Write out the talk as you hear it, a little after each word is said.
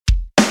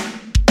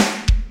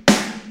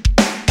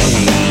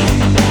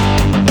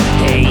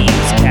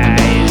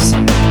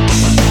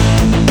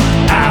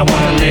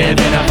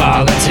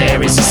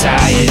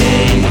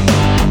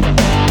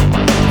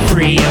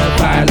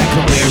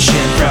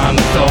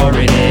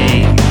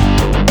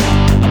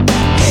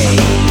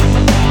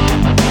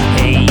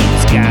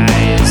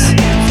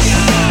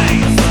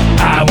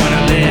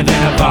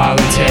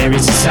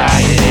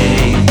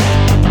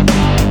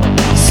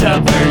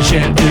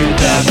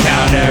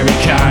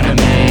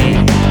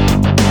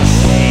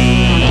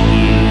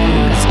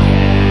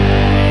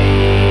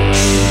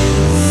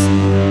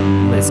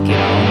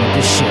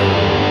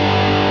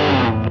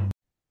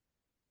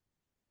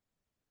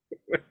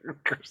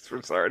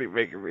It's already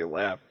making me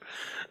laugh.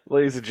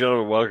 Ladies and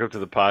gentlemen, welcome to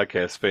the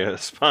podcast,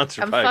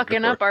 sponsored I'm by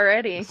fucking Gore. up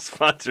already.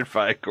 Sponsored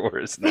by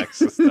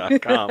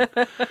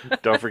Gore'sNexus.com.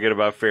 Don't forget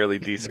about Fairly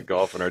Decent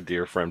Golf and our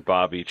dear friend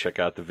Bobby. Check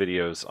out the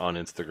videos on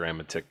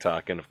Instagram and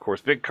TikTok. And of course,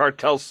 Big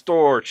Cartel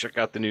Store. Check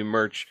out the new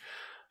merch.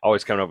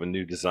 Always coming up with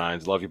new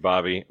designs. Love you,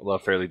 Bobby.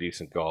 Love Fairly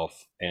Decent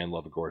Golf and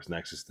love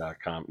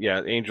Gore'sNexus.com.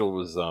 Yeah, Angel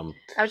was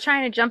I was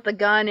trying to jump the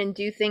gun and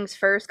do things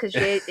first because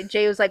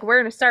Jay was like, "We're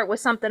gonna start with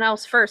something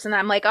else first," and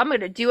I'm like, "I'm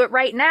gonna do it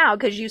right now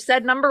because you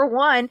said number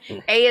one.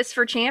 A is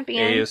for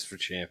champion. A is for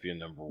champion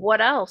number one.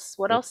 What else?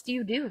 What else do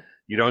you do?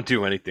 You don't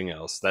do anything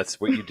else. That's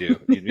what you do.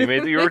 You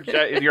made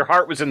your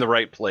heart was in the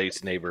right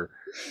place, neighbor.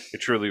 It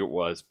truly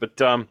was.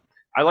 But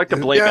I like to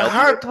blame Your Elliot.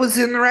 heart was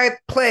in the right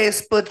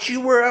place, but you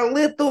were a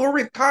little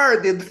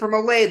retarded from a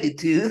lady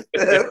tooth.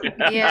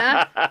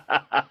 Yeah,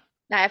 I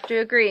have to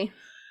agree.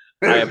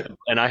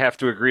 I have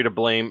to agree to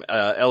blame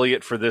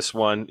Elliot for this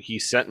one. He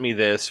sent me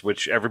this,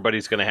 which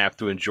everybody's going to have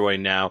to enjoy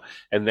now,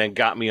 and then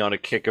got me on a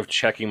kick of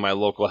checking my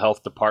local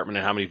health department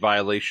and how many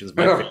violations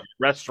my favorite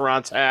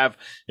restaurants have,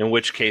 in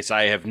which case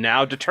I have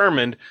now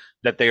determined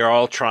that they are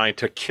all trying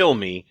to kill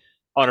me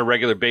on a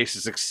regular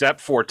basis, except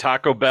for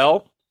Taco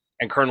Bell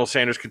and Colonel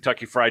Sanders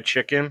Kentucky Fried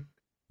Chicken.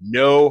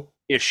 No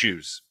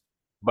issues.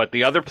 But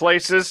the other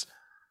places,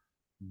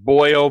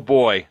 boy, oh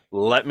boy,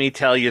 let me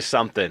tell you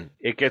something.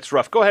 It gets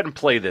rough. Go ahead and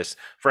play this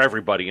for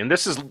everybody. And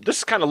this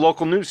is kind of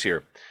local news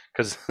here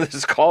because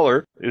this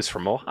caller is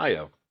from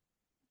Ohio.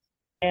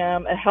 I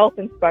am a health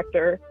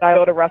inspector. I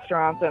go to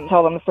restaurants and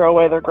tell them to throw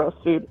away their gross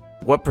food.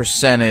 What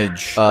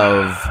percentage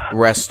of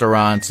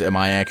restaurants am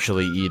I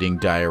actually eating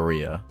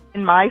diarrhea?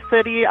 In my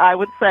city, I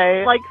would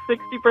say like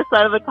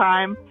 60% of the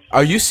time.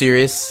 Are you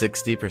serious?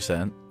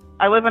 60%?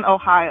 I live in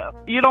Ohio.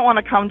 You don't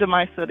want to come to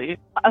my city,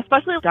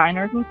 especially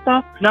diners and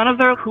stuff. None of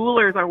their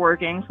coolers are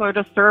working, so they're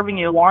just serving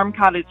you warm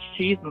cottage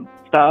cheese and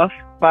stuff.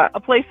 But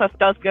a place that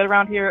does good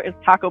around here is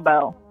Taco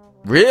Bell.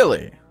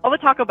 Really? All the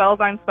Taco Bells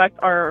I inspect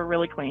are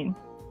really clean.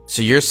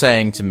 So you're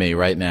saying to me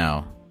right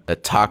now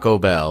that Taco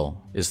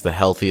Bell is the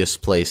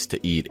healthiest place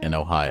to eat in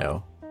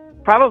Ohio?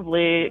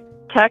 Probably.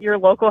 Check your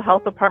local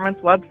health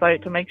department's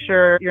website to make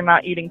sure you're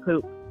not eating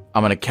poop.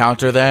 I'm going to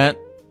counter that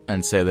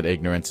and say that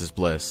ignorance is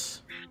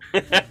bliss.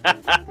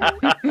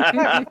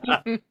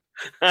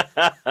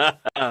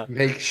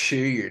 Make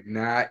sure you're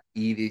not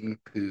eating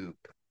poop.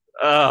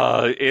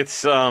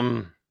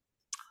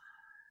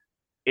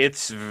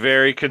 It's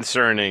very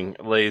concerning,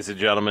 ladies and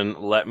gentlemen.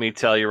 Let me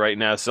tell you right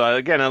now. So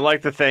again, I'd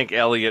like to thank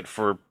Elliot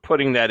for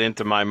putting that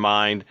into my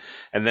mind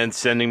and then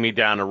sending me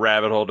down a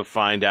rabbit hole to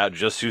find out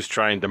just who's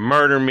trying to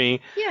murder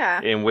me.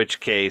 Yeah. In which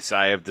case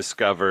I have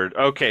discovered.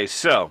 Okay,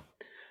 so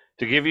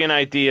to give you an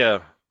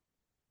idea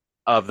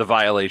of the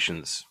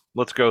violations,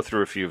 let's go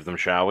through a few of them,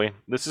 shall we?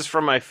 This is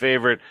from my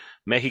favorite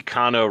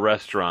Mexicano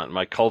restaurant,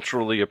 my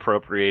culturally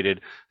appropriated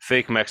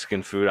fake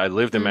Mexican food. I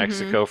lived in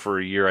Mexico for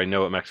a year. I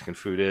know what Mexican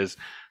food is.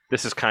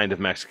 This is kind of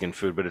Mexican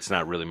food, but it's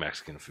not really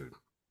Mexican food.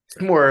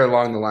 It's more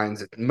along the lines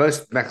that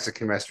most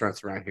Mexican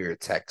restaurants around here are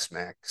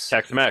Tex-Mex.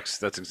 Tex-Mex,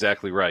 that's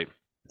exactly right.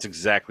 It's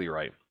exactly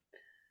right.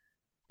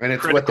 And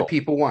it's Critical. what the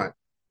people want.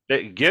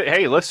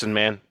 Hey, listen,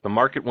 man, the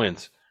market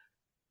wins,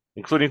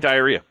 including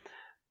diarrhea.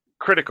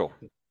 Critical.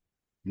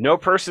 No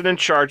person in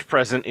charge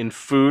present in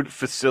food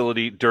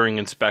facility during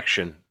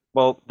inspection.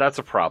 Well, that's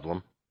a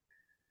problem.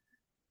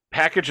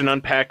 Package and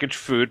unpackaged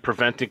food,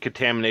 preventing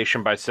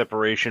contamination by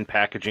separation,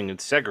 packaging, and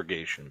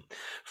segregation.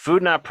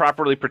 Food not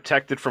properly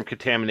protected from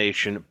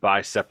contamination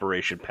by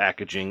separation,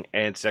 packaging,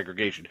 and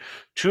segregation.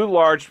 Two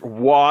large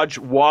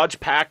Waj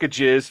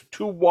packages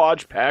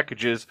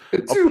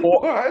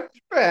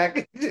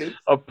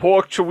of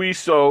pork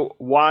chorizo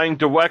lying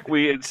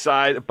directly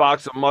inside a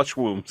box of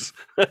mushrooms.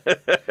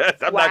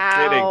 I'm not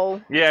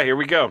kidding. Yeah, here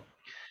we go.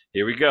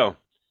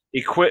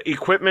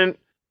 Equipment,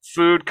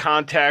 food,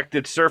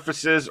 contacted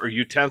surfaces or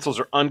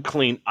utensils are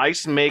unclean.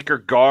 Ice maker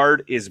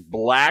guard is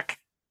black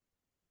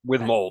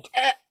with mold.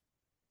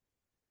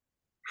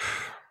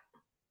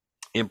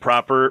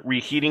 Improper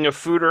reheating of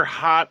food or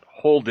hot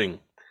holding.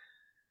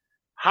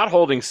 Hot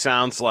holding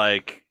sounds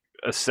like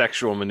a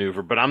sexual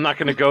maneuver, but I'm not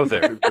going to go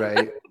there.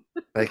 Right.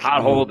 Like,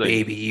 hot holding.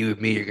 Baby, you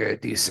and me are going to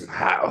do some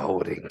hot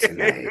holding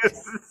tonight.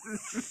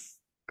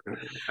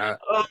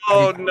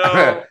 Oh,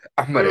 no.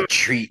 I'm going to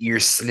treat your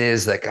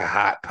sniz like a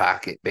hot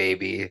pocket,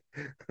 baby.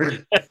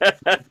 I'm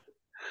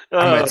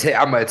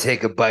gonna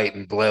take a bite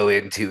and blow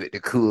into it to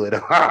cool it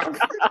off.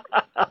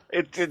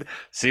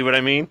 See what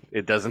I mean?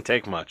 It doesn't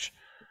take much.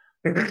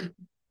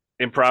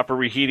 Improper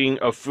reheating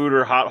of food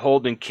or hot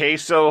holding.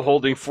 Queso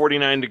holding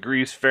 49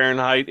 degrees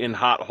Fahrenheit in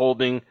hot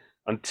holding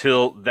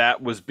until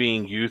that was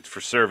being used for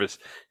service.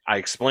 I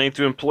explained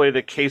to employee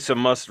that queso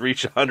must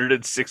reach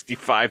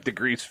 165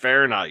 degrees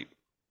Fahrenheit.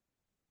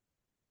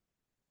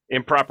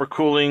 Improper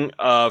cooling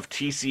of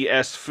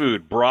TCS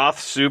food. Broth,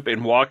 soup,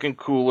 and walk-in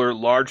cooler,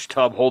 large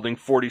tub holding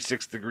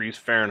 46 degrees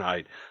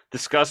Fahrenheit.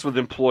 Discuss with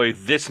employee,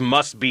 this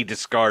must be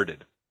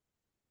discarded.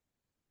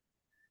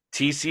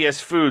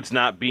 TCS foods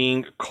not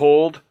being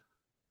cold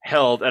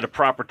held at a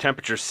proper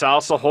temperature.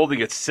 Salsa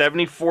holding at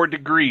 74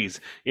 degrees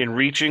in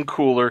reach-in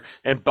cooler,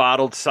 and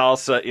bottled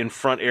salsa in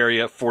front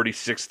area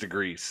 46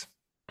 degrees.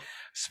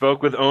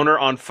 Spoke with owner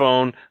on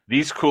phone.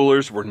 These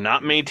coolers were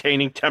not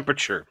maintaining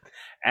temperature.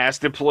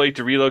 Asked employee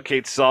to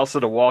relocate salsa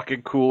to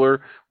walk-in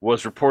cooler.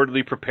 Was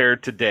reportedly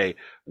prepared today.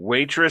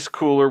 Waitress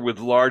cooler with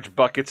large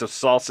buckets of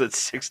salsa at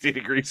 60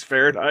 degrees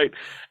Fahrenheit,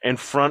 and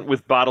front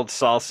with bottled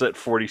salsa at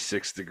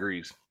 46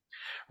 degrees.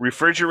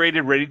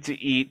 Refrigerated, ready to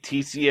eat,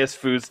 TCS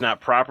foods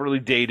not properly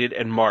dated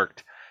and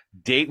marked.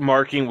 Date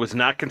marking was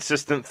not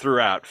consistent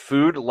throughout.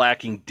 Food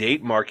lacking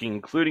date marking,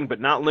 including but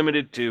not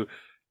limited to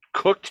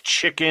cooked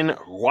chicken,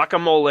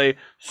 guacamole,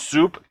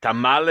 soup,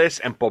 tamales,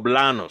 and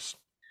poblanos.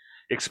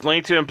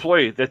 Explained to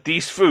employee that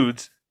these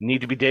foods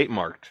need to be date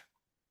marked.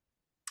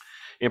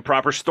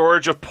 Improper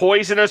storage of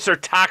poisonous or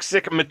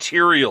toxic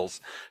materials.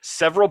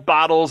 Several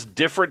bottles,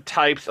 different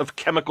types of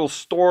chemicals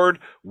stored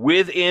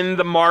within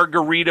the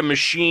margarita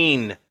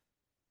machine.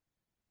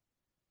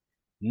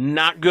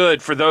 Not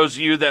good for those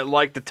of you that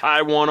like to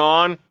tie one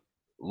on.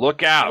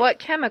 Look out. What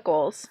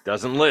chemicals?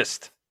 Doesn't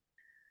list.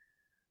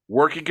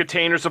 Working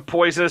containers of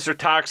poisonous or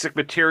toxic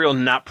material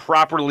not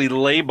properly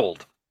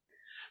labeled.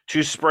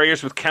 2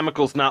 sprayers with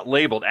chemicals not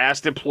labeled.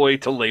 Asked employee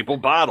to label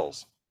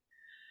bottles.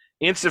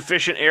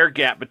 Insufficient air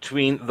gap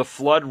between the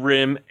flood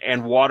rim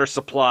and water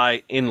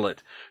supply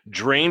inlet.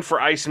 Drain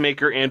for ice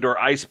maker and or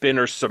ice bin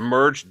are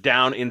submerged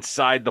down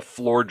inside the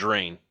floor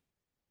drain.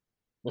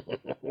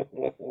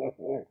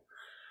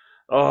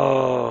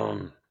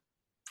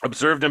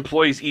 Observed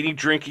employees eating,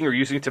 drinking, or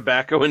using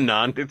tobacco in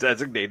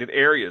non-designated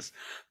areas.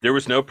 There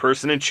was no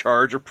person in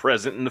charge or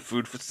present in the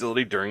food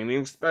facility during the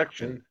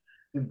inspection.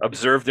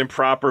 Observed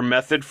improper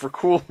method for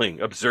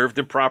cooling. Observed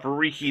improper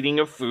reheating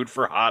of food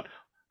for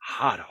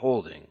hot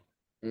holding.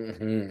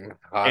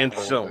 Mm-hmm.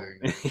 So,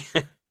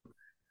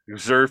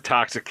 observed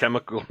toxic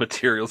chemical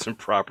materials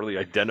improperly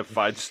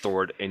identified,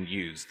 stored, and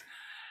used.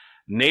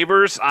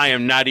 Neighbors, I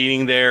am not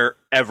eating there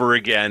ever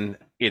again.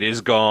 It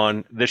is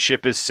gone. The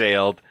ship has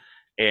sailed.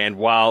 And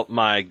while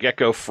my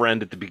gecko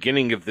friend at the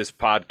beginning of this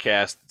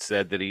podcast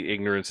said that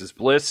ignorance is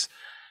bliss,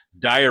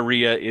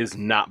 diarrhea is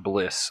not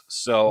bliss.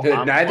 So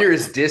neither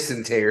is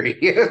dysentery.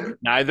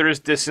 Neither is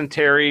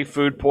dysentery,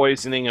 food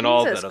poisoning, and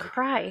all that. Jesus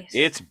Christ.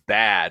 It's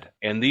bad.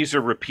 And these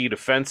are repeat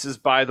offenses,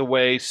 by the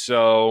way.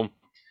 So,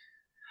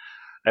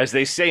 as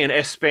they say in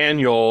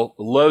Espanol,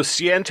 lo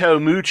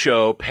siento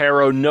mucho,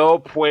 pero no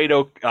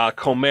puedo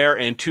comer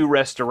en tu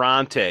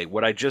restaurante.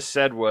 What I just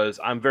said was,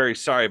 I'm very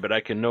sorry, but I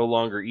can no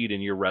longer eat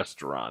in your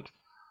restaurant.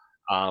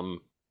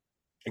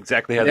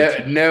 Exactly how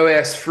no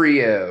es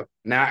frio.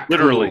 Not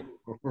literally. Cool.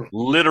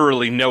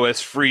 Literally no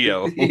es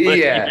frio.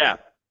 Yeah.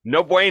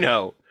 No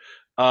bueno.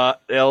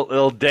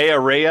 El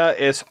diarrea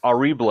es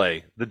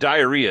horrible. The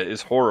diarrhea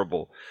is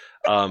horrible.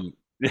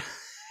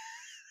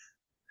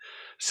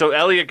 So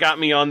Elliot got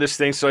me on this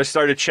thing, so I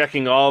started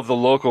checking all of the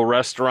local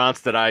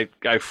restaurants that I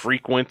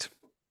frequent,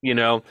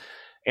 and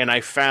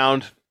I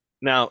found,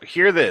 now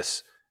hear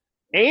this,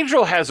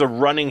 Angel has a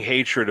running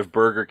hatred of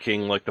Burger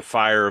King like the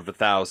fire of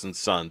 1,000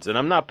 suns, and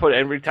I'm not putting,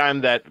 every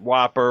time that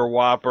Whopper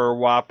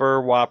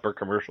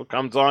commercial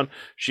comes on,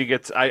 she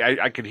gets,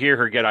 I could hear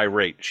her get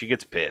irate, she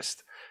gets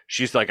pissed.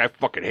 She's like, I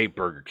fucking hate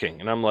Burger King,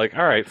 and I'm like,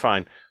 all right,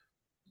 fine.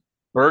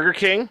 Burger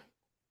King,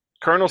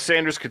 Colonel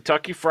Sanders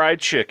Kentucky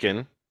Fried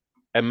Chicken,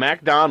 and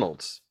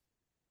McDonald's,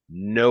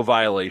 no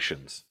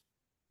violations.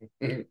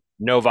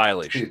 No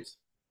violations.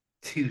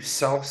 Tu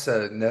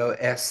salsa no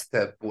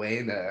está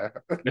buena.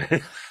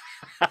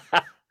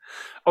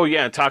 Oh,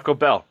 yeah, and Taco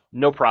Bell,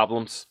 no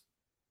problems.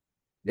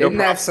 Isn't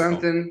that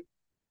something?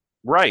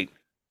 Right.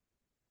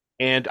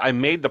 And I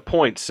made the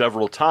point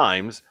several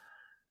times,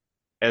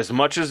 as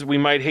much as we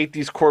might hate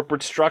these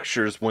corporate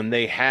structures, when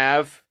they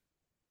have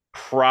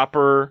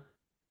proper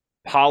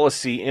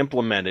policy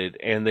implemented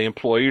and the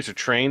employees are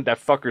trained, that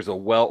fucker's a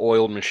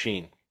well-oiled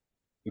machine.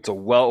 It's a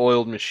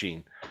well-oiled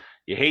machine.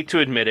 You hate to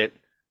admit it,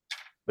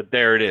 but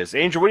there it is.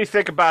 Angel, what do you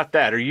think about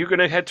that? Are you going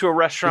to head to a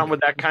restaurant with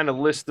that kind of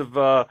list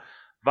of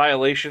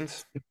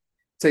violations?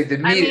 It's like the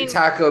meat at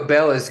Taco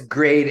Bell is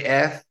grade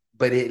F,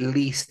 but at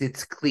least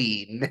it's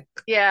clean.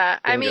 Yeah,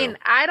 I mean,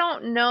 I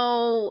don't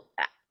know.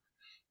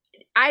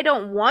 I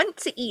don't want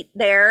to eat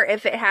there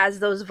if it has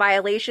those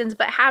violations,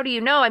 but how do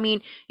you know? I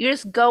mean, you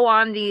just go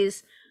on the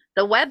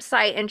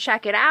website and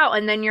check it out,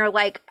 and then you're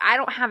like, I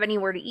don't have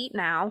anywhere to eat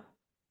now.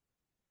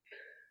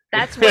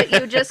 That's what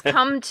you just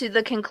come to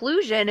the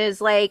conclusion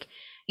is like,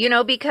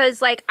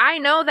 because like I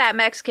know that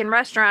Mexican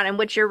restaurant in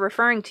which you're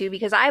referring to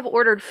because I've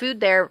ordered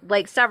food there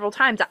like several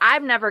times.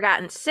 I've never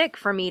gotten sick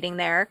from eating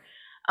there.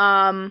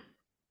 But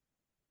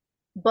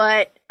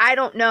I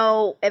don't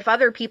know if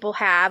other people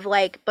have,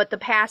 but the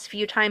past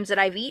few times that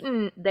I've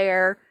eaten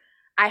there,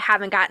 I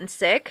haven't gotten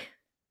sick.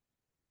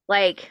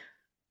 I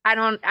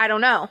don't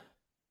know.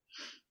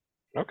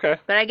 Okay.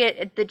 But I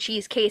get the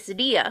cheese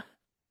quesadilla.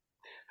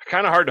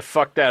 Kind of hard to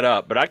fuck that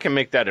up, but I can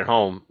make that at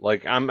home.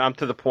 Like I'm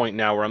to the point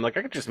now where I'm like,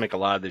 I could just make a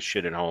lot of this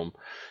shit at home.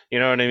 You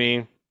know what I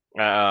mean?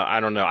 I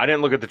don't know. I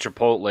didn't look at the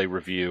Chipotle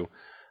review.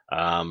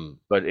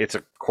 But it's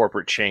a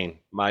corporate chain.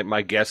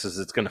 My guess is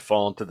it's going to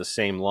fall into the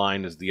same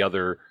line as the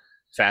other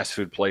fast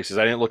food places.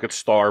 I didn't look at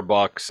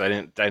Starbucks. I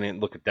didn't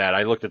look at that.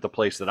 I looked at the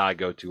place that I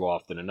go to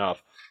often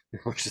enough,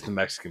 which is the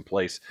Mexican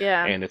place.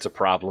 Yeah. And it's a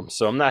problem.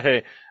 So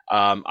I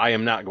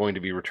am not going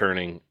to be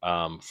returning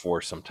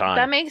for some time.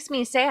 That makes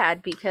me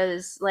sad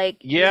because, like,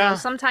 Yeah.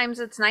 sometimes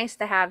it's nice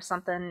to have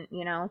something,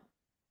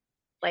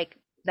 like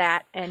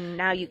that, and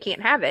now you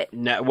can't have it.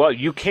 Now, well,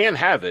 you can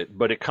have it,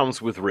 but it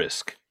comes with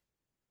risk.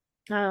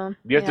 Oh,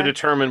 You have to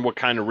determine what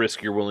kind of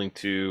risk you're willing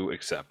to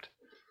accept.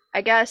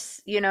 I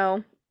guess,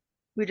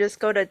 we just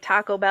go to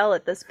Taco Bell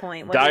at this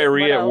point. What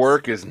Diarrhea at else?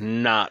 work is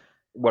not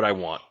what I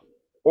want.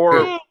 Or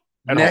at home.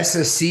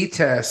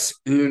 Necesitas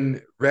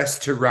un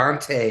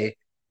restaurante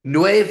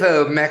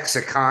nuevo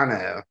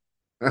mexicano.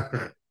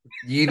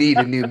 You need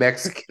a new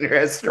Mexican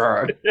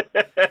restaurant.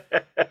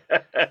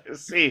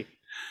 See,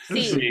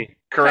 Sí.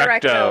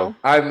 correcto.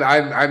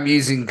 I'm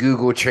using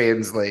Google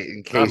Translate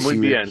in case Muy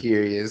you were bien.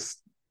 curious.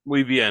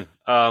 Muy bien.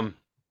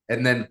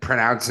 And then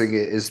pronouncing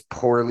it as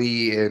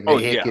poorly and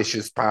hickish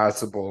as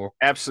possible.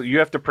 Absolutely. You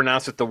have to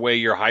pronounce it the way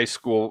your high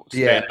school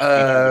Yeah.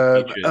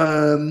 Spanish teacher would teach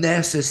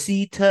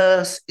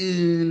Necesitas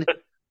un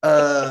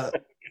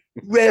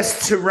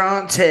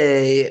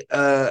restaurante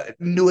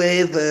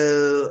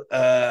nuevo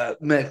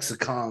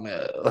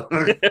mexicano.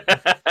 it.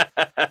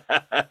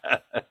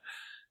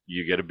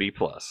 You get a B+.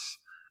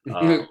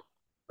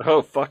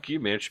 Oh, fuck you,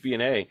 man. It should be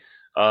an A.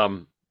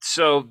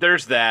 So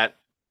there's that.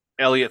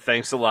 Elliot,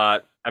 thanks a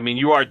lot. I mean,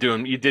 you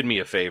did me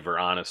a favor,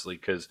 honestly,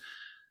 because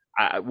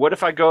what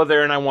if I go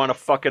there and I want a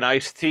fucking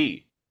iced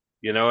tea?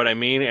 You know what I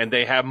mean? And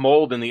they have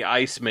mold in the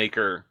ice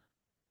maker.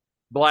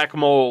 Black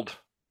mold.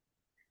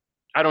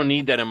 I don't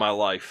need that in my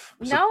life.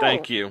 So No,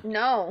 thank you.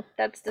 No,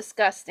 that's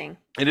disgusting.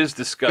 It is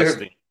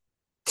disgusting.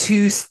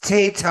 Tus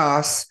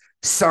tetas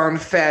son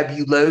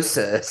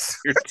fabulosas.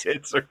 Your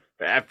tits are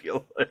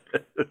fabulous.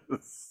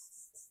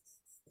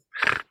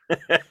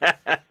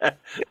 I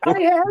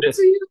have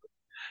to.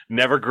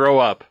 Never grow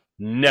up.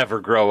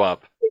 Never grow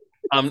up.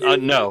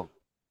 No.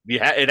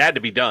 It had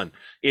to be done.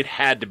 It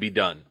had to be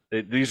done.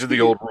 These are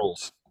the old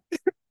rules.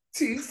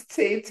 Tus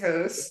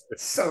tetas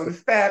son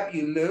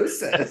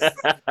fabulosas.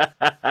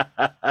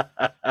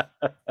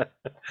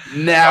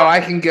 Now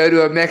I can go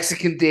to a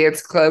Mexican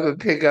dance club and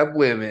pick up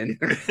women.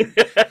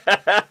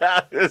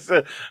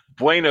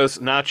 Buenos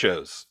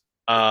nachos.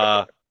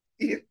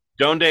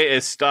 ¿Dónde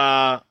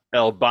está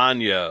el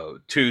baño?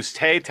 Tus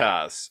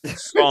tetas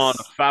son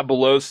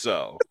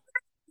fabuloso.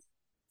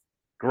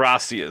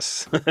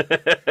 Gracias.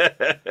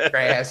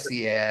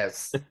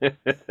 Gracias.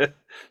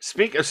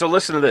 So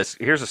listen to this.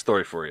 Here's a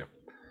story for you.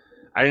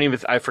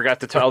 I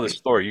forgot to tell this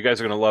story. You guys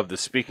are going to love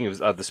this. Speaking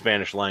of the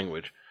Spanish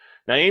language.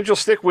 Now, Angel,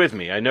 stick with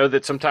me. I know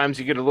that sometimes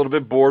you get a little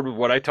bit bored with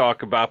what I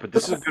talk about, but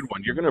this is a good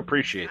one. You're going to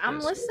appreciate this.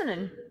 I'm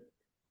listening.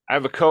 I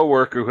have a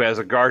coworker who has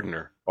a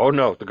gardener. Oh,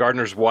 no, the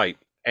gardener's white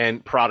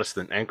and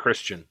Protestant and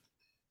Christian.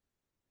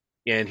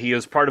 And he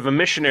is part of a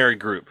missionary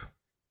group.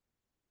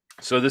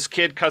 So this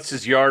kid cuts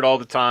his yard all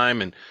the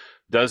time and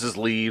does his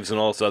leaves and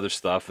all this other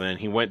stuff. And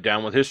he went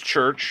down with his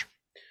church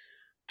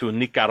to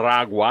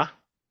Nicaragua,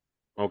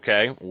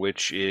 okay,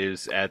 which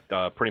is at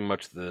pretty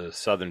much the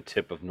southern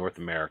tip of North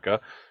America,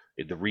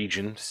 the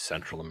region,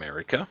 Central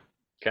America,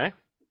 okay?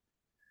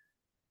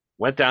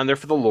 Went down there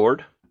for the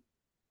Lord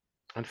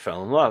and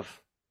fell in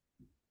love.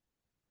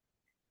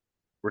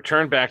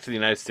 Returned back to the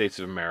United States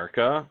of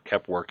America,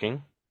 kept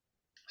working,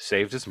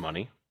 saved his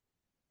money.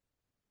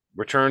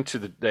 Returned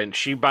to and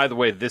she, by the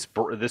way, this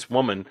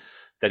woman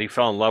that he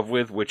fell in love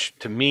with, which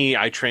to me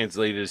I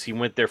translated as he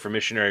went there for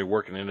missionary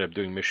work and ended up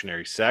doing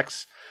missionary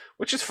sex,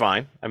 which is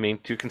fine. I mean,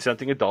 two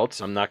consenting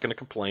adults. I'm not going to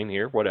complain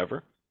here.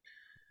 Whatever.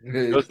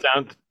 Goes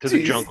down to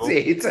the jungle.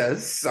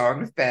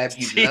 Son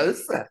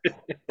fabulosa.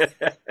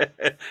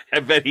 I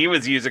bet he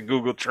was using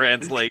Google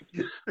Translate.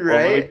 Right?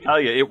 Well, let me tell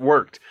you, it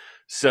worked.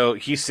 So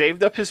he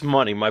saved up his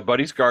money. My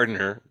buddy's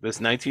gardener, this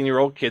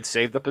 19-year-old kid,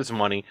 saved up his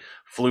money,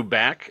 flew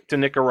back to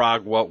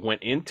Nicaragua,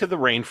 went into the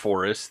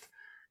rainforest,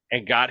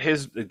 and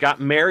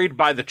got married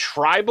by the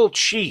tribal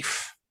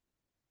chief.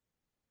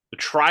 The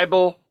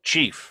tribal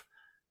chief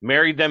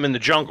married them in the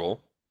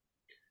jungle,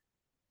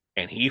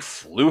 and he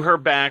flew her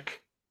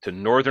back to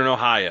northern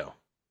Ohio.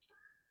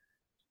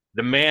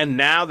 The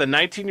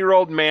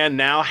 19-year-old man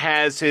now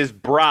has his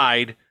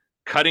bride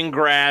cutting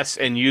grass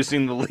and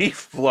using the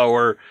leaf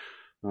blower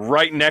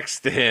right next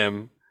to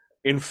him.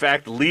 In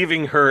fact,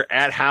 leaving her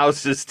at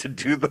houses to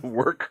do the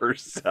work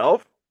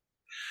herself.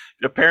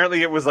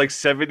 Apparently it was like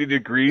 70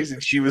 degrees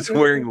and she was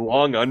wearing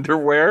long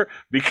underwear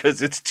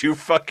because it's too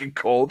fucking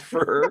cold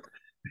for her.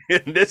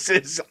 And this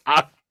is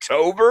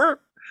October.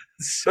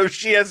 So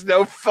she has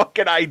no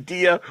fucking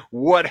idea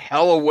what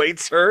hell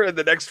awaits her in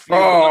the next few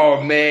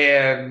months.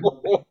 Man.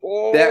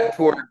 That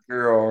poor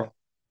girl.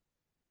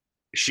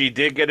 She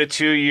did get a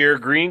 2-year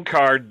green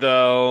card,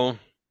 though.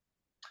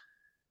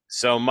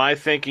 So my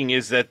thinking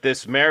is that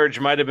this marriage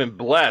might have been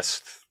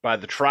blessed by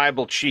the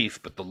tribal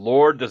chief, but the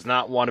Lord does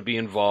not want to be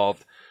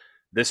involved.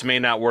 This may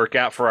not work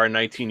out for our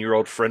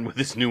 19-year-old friend with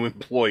his new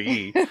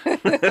employee.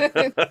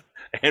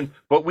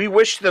 But we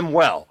wish them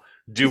well,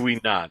 do we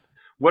not?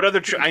 What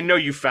other I know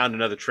you found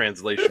another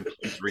translation.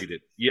 Please read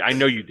it. Yeah, I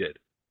know you did.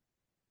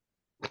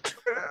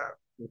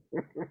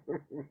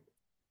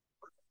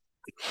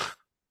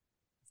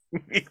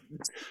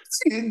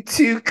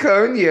 Tu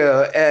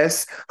coño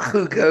es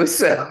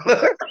jugoso.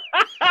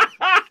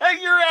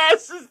 Your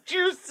ass is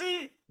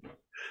juicy.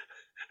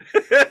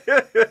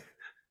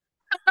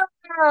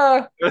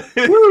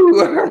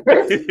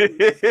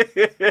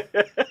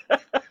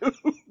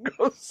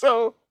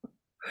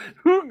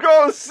 Who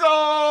goes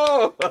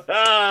so?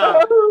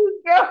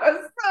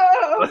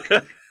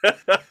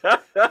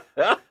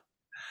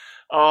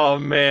 Oh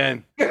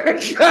man. God,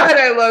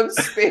 I love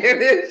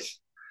Spanish.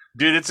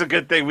 Dude, it's a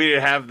good thing we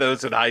didn't have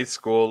those in high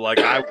school. Like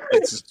I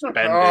was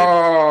suspended.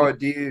 Oh,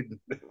 dude.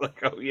 Like,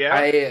 oh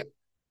yeah.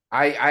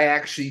 I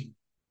actually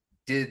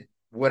did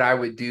what I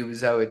would do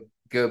is I would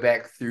go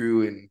back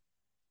through and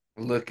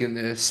look in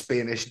the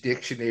Spanish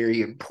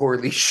dictionary and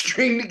poorly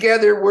string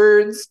together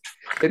words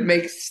and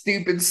make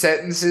stupid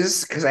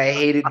sentences because I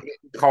hated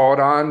getting called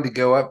on to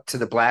go up to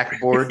the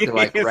blackboard to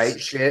like write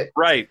shit.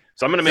 Right.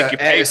 So I'm gonna make you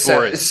pay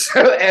for it.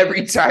 So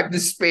every time the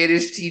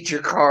Spanish teacher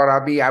called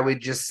on me, I would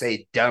just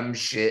say dumb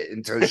shit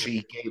until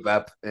she gave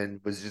up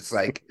and was just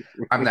like,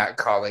 I'm not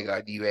calling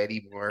on you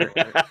anymore.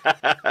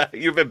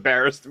 You've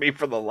embarrassed me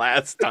for the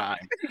last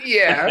time.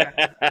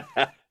 Yeah.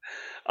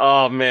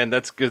 Oh man,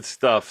 that's good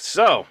stuff.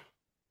 So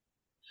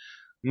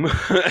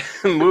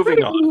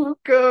moving on.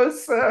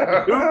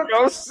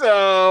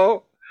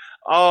 So.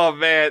 Oh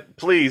man,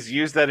 please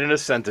use that in a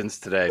sentence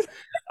today.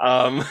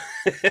 The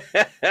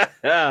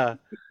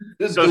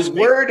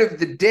word of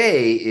the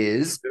day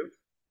is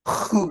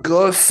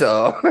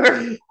jugoso.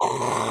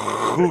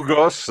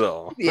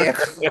 Jugoso. Yeah,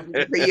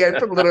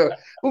 put a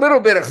little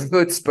bit of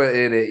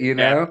chutzpah in it, you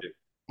know. Yeah,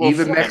 well,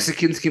 even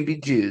Mexicans can be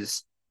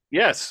Jews.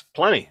 Yes,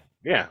 plenty.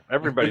 Yeah,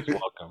 everybody's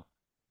welcome.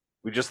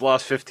 We just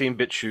lost 15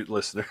 BitChute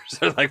listeners.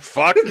 They're like,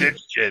 fuck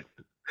this shit.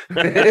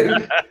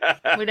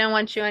 We don't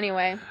want you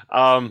anyway.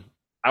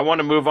 I want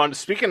to move on.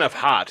 Speaking of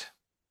hot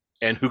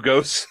and who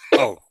goes,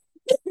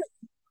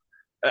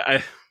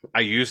 I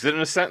used it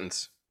in a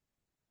sentence.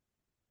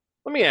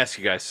 Let me ask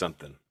you guys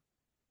something.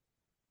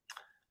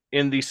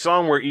 In the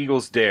song Where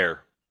Eagles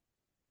Dare,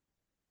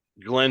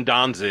 Glenn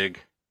Danzig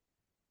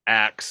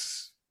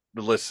asks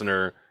the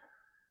listener,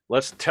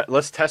 let's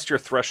test your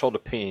threshold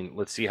of pain.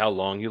 Let's see how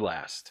long you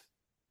last.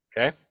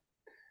 Okay.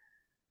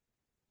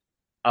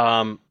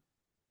 How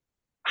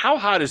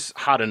hot is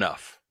hot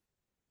enough?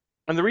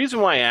 And the reason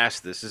why I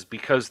ask this is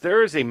because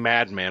there is a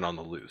madman on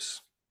the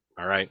loose.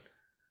 All right.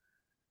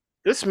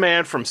 This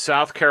man from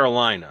South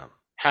Carolina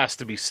has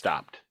to be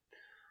stopped.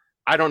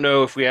 I don't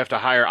know if we have to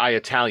hire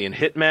Italian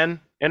hitmen,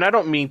 and I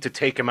don't mean to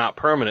take him out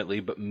permanently,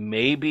 but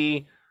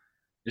maybe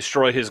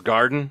destroy his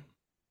garden,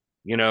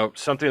 you know,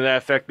 something to that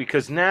effect,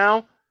 because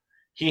now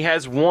he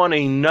has won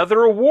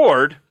another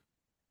award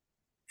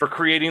for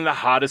creating the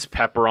hottest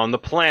pepper on the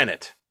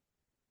planet.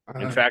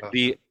 In fact,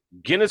 the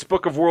Guinness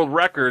Book of World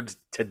Records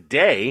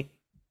today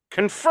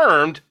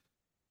confirmed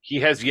he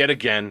has yet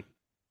again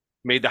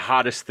made the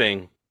hottest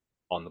thing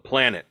on the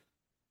planet.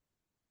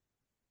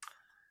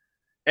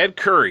 Ed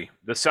Curry,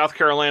 the South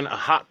Carolina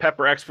hot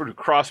pepper expert who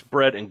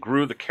crossbred and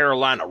grew the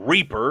Carolina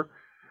Reaper,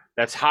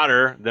 that's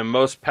hotter than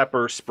most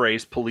pepper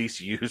sprays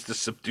police use to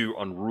subdue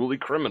unruly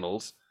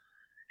criminals,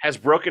 has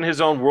broken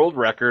his own world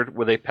record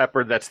with a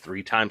pepper that's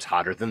 3 times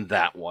hotter than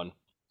that one.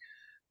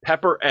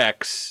 Pepper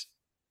X,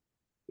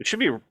 it should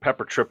be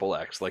Pepper Triple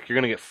X, like you're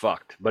going to get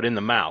fucked, but in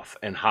the mouth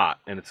and hot,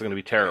 and it's going to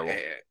be terrible.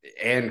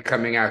 And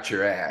coming out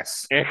your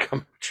ass. And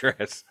coming out your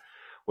ass.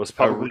 Was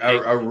probably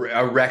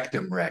a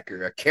rectum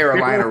wrecker, a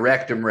Carolina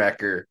rectum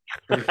wrecker.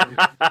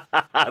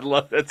 I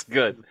love that's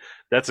good.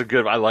 That's a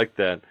good. I like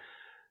that.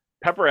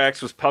 Pepper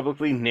X was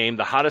publicly named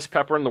the hottest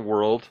pepper in the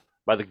world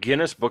by the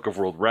Guinness Book of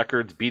World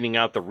Records, beating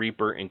out the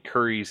Reaper in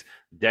Curry's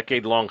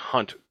decade-long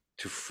hunt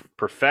to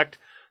perfect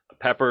a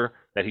pepper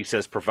that he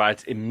says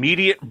provides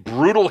immediate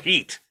brutal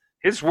heat.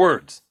 His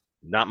words,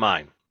 not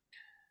mine.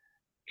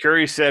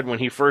 Curry said when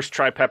he first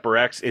tried Pepper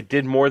X, it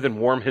did more than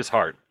warm his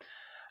heart.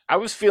 I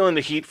was feeling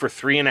the heat for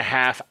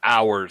 3.5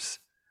 hours.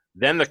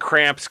 Then the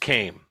cramps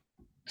came,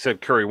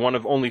 said Curry, one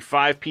of only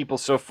 5 people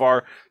so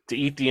far to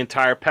eat the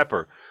entire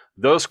pepper.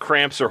 Those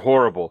cramps are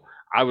horrible.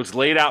 I was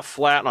laid out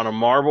flat on a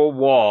marble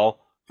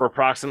wall for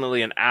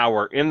approximately an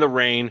hour in the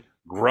rain,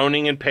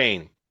 groaning in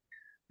pain.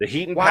 The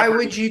heat and Why pepper,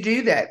 would you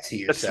do that to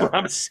yourself? that's what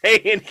I'm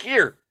saying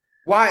here.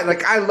 Why?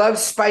 Like, I love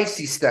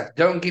spicy stuff.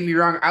 Don't get me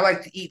wrong. I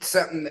like to eat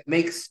something that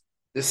makes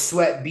the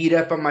sweat beat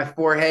up on my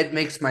forehead,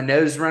 makes my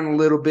nose run a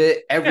little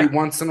bit every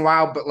once in a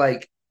while. But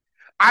like,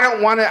 I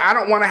don't want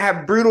to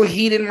have brutal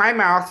heat in my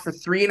mouth for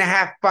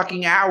 3.5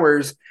 fucking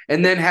hours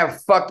and then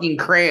have fucking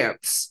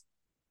cramps.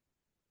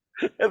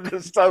 And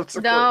the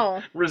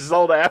subsequent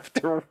result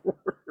afterwards.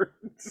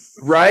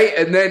 Right?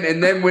 And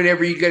then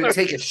whenever you're gonna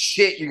take a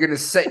shit, you're gonna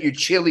set your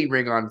chili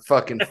ring on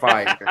fucking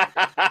fire.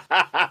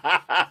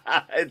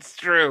 It's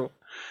true.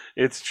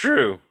 It's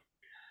true.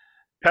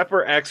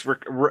 Pepper X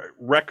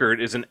record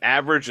is an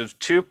average of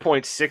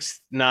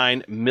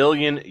 2.69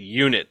 million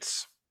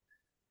units.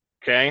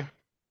 Okay?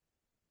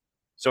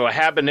 So a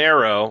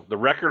habanero, the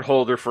record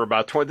holder for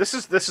about 20,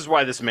 this is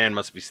why this man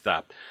must be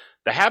stopped.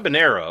 The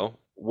habanero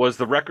was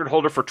the record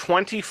holder for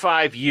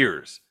 25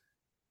 years,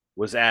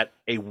 was at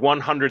a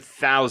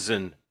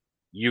 100,000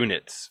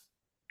 units.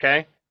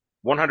 Okay?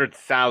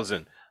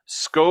 100,000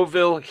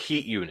 Scoville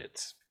heat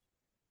units.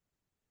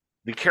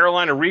 The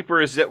Carolina Reaper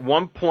is at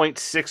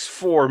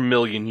 1.64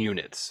 million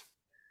units.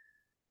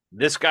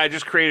 This guy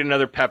just created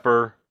another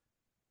pepper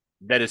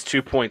that is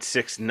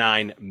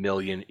 2.69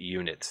 million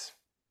units.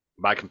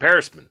 By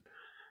comparison,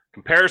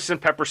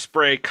 pepper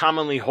spray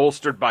commonly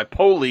holstered by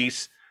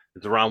police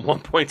is around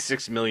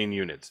 1.6 million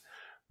units.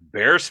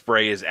 Bear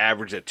spray is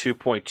averaged at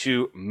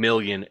 2.2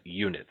 million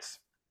units.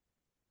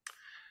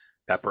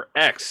 Pepper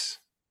X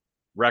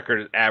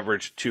record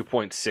average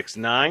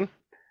 2.69.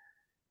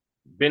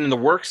 Been in the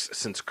works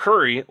since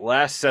Curry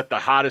last set the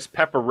hottest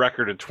pepper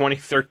record in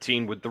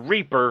 2013 with the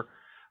Reaper,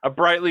 a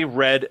brightly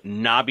red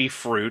knobby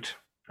fruit.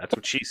 That's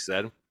what she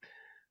said.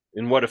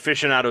 In what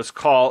aficionados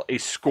call a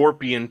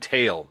scorpion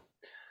tail.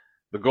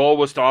 The goal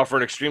was to offer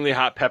an extremely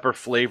hot pepper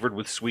flavored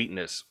with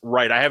sweetness.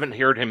 Right, I haven't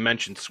heard him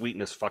mention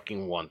sweetness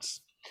fucking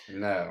once.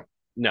 No.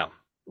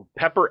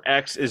 Pepper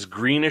X is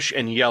greenish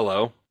and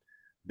yellow,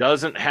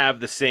 doesn't have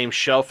the same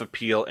shelf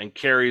appeal, and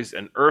carries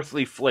an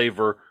earthly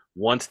flavor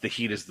once the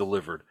heat is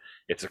delivered.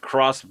 It's a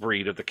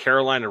crossbreed of the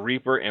Carolina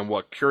Reaper and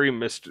what Curry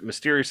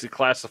mysteriously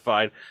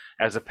classified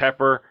as a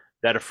pepper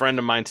that a friend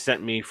of mine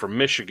sent me from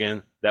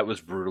Michigan that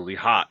was brutally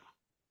hot.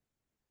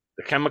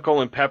 The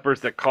chemical in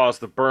peppers that cause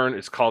the burn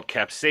is called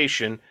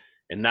capsaicin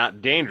and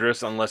not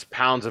dangerous unless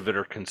pounds of it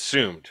are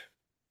consumed.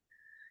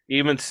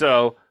 Even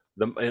so,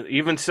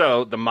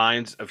 the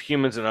minds of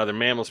humans and other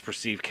mammals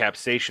perceive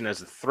capsaicin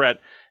as a threat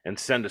and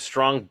send a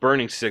strong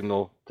burning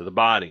signal to the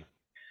body.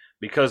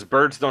 Because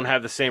birds don't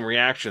have the same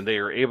reaction, they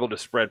are able to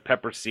spread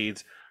pepper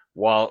seeds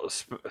while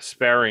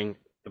sparring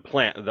the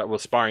plant.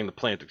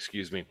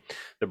 The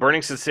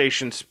burning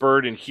sensation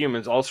spurred in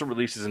humans also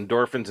releases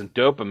endorphins and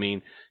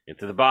dopamine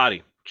into the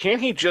body.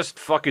 Can't he just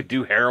fucking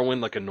do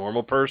heroin like a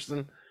normal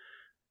person?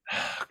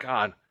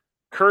 God.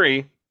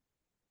 Curry,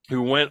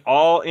 who went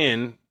all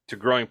in to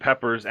growing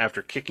peppers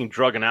after kicking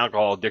drug and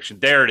alcohol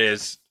addiction. There it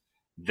is.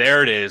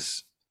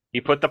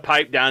 He put the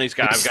pipe down. I've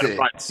got to find something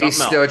else.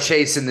 He's still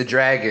chasing the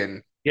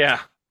dragon.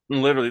 Yeah,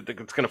 literally,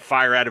 it's going to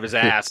fire out of his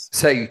ass.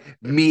 Say,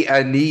 mi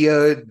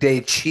anillo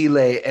de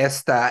Chile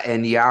está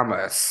en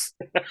llamas.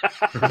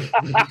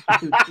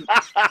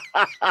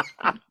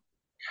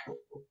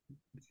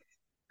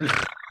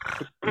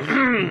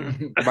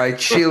 My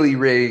chili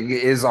ring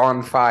is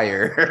on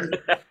fire.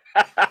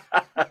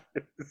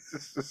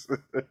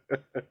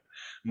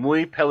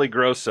 Muy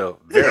peligroso.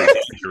 Very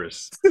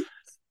dangerous.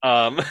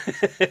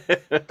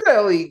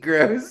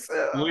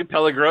 Peligroso. Muy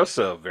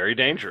peligroso. Very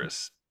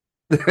dangerous.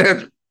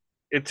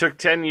 It took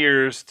 10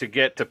 years to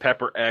get to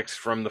Pepper X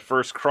from the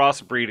first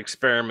crossbreed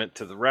experiment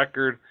to the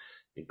record,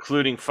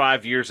 including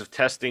 5 years of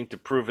testing to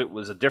prove it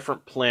was a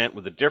different plant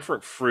with a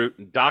different fruit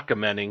and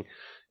documenting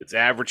its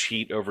average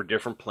heat over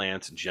different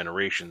plants and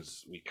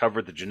generations. We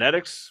covered the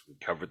genetics, we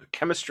covered the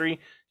chemistry,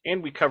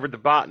 and we covered the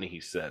botany, he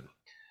said.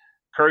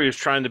 Curry is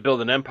trying to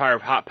build an empire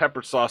of hot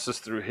pepper sauces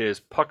through his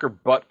Pucker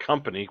Butt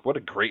company. What a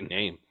great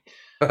name.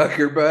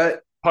 Pucker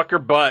Butt? Pucker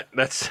Butt.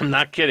 I'm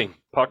not kidding.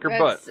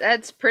 Butt.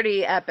 That's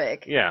pretty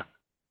epic. Yeah.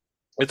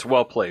 It's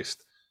well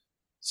placed.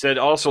 Said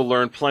also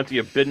learned plenty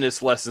of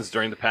business lessons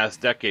during the past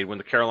decade when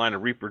the Carolina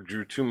Reaper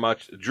drew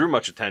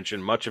much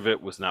attention. Much of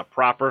it was not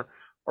proper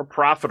or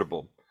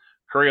profitable.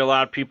 Curry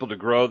allowed people to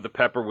grow the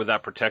pepper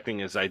without protecting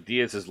his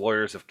ideas. His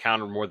lawyers have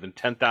counted more than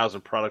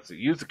 10,000 products that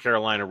use the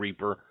Carolina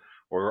Reaper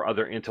or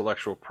other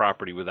intellectual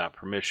property without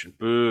permission.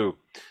 Boo.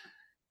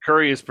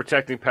 Curry is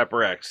protecting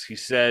Pepper X. He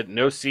said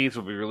no seeds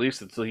will be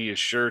released until he is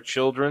sure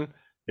children,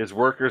 his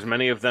workers,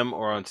 many of them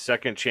are on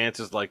second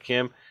chances like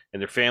him,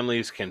 and their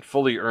families can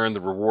fully earn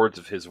the rewards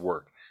of his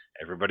work.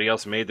 Everybody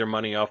else made their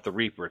money off the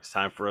Reaper. It's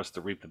time for us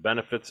to reap the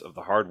benefits of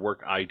the hard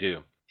work I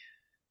do.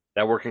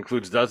 That work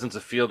includes dozens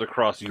of fields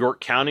across York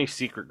County,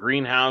 secret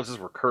greenhouses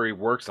where Curry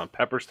works on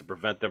peppers to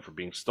prevent them from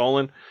being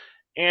stolen,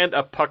 and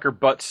a Pucker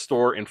Butt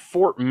store in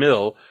Fort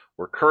Mill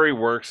where Curry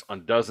works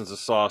on dozens of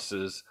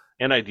sauces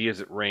and ideas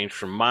that range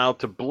from mild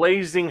to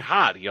blazing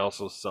hot. He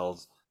also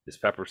sells his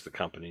peppers to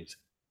companies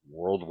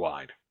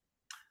worldwide.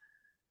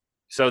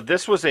 So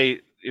this was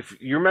if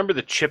you remember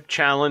the chip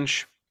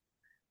challenge,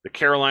 the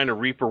Carolina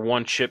Reaper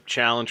 1 chip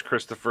challenge,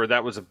 Christopher,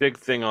 that was a big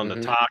thing on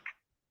the talk.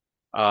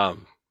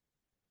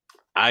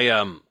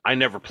 I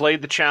never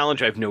played the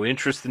challenge. I have no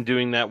interest in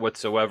doing that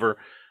whatsoever.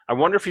 I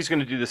wonder if he's going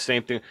to do the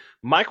same thing.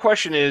 My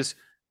question is,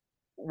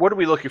 what are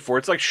we looking for?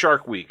 It's like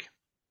Shark Week.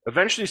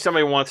 Eventually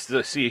somebody wants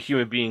to see a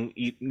human being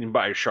eaten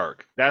by a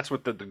shark. That's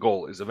what the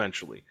goal is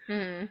eventually.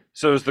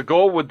 So is the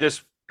goal with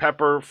this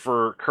pepper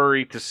for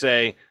Curry to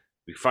say,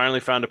 we finally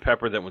found a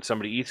pepper that when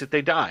somebody eats it,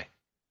 they die.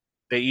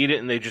 They eat it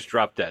and they just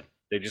drop dead.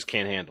 They just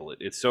can't handle it.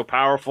 It's so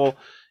powerful.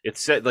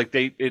 It's said like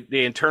they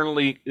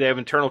have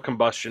internal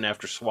combustion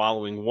after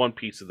swallowing one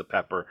piece of the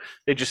pepper.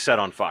 They just set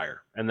on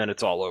fire, and then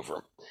it's all over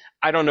them.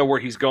 I don't know where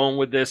he's going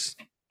with this.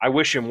 I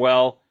wish him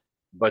well,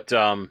 but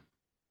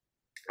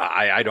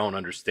I don't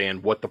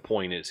understand what the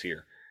point is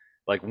here.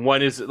 Like,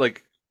 when is it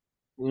like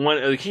one?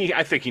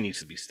 I think he needs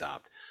to be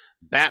stopped.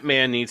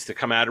 Batman needs to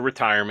come out of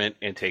retirement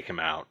and take him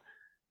out,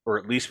 or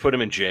at least put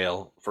him in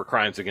jail for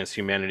crimes against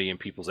humanity and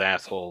people's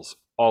assholes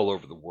all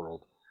over the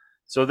world.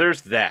 So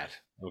there's that.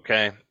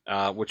 Okay,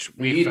 which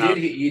we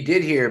you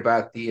did hear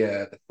about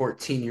the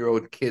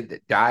 14-year-old kid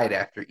that died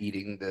after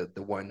eating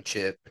the one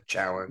chip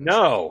challenge.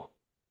 No,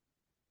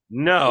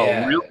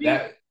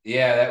 really?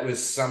 That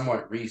was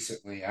somewhat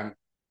recently.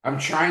 I'm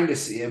trying to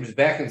see. It was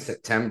back in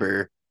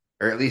September,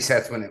 or at least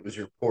that's when it was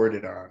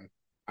reported on.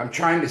 I'm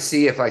trying to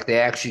see if like they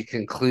actually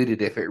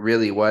concluded if it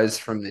really was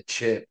from the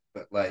chip,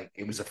 but like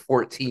it was a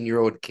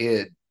 14-year-old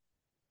kid,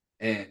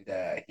 and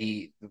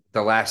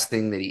the last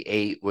thing that he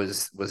ate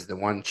was the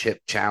one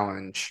chip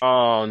challenge.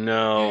 Oh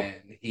no!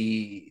 And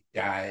he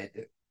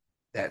died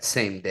that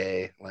same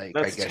day. Like,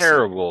 that's I guess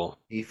terrible.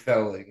 He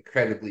fell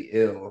incredibly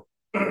ill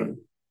and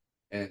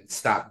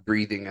stopped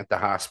breathing at the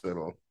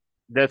hospital.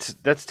 That's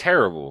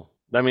terrible.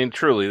 I mean,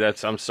 truly,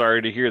 I'm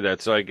sorry to hear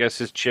that. So I guess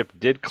his chip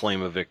did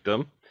claim a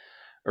victim,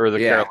 or the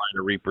Carolina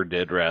Reaper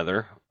did,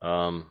 rather. That's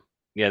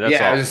I was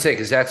gonna say,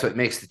 because that's what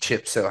makes the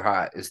chip so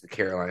hot is the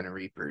Carolina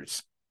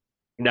Reapers.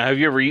 Now, have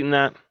you ever eaten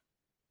that?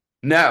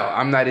 No,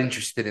 I'm not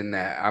interested in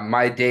that.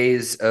 My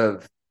days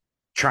of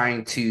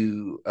trying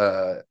to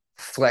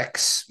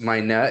flex my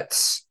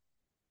nuts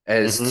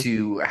as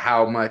to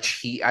how much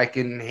heat I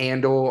can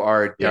handle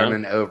are done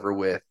and over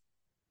with,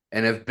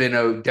 and have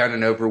been done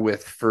and over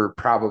with for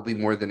probably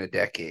more than a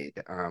decade.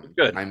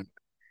 Good.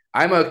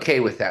 I'm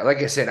okay with that. Like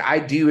I said, I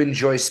do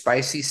enjoy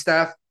spicy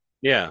stuff.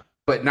 Yeah.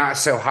 But not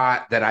so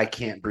hot that I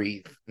can't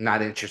breathe.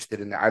 Not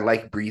interested in that. I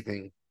like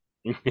breathing.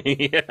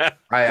 Yeah.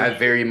 I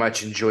very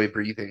much enjoy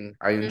breathing.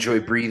 I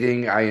enjoy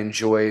breathing. I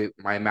enjoy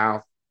my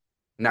mouth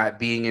not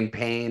being in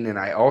pain. And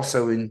I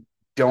also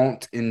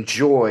don't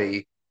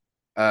enjoy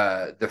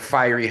the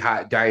fiery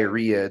hot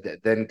diarrhea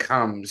that then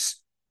comes,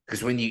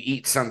 because when you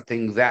eat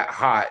something that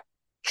hot,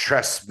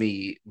 trust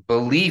me,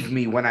 believe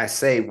me when I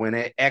say when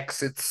it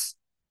exits,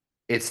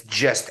 it's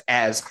just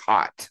as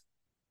hot.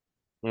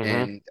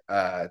 And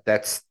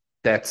that's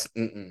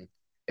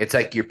it's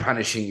like you're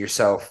punishing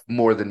yourself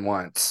more than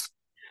once.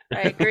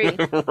 I agree.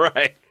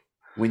 Right.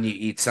 When you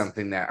eat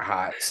something that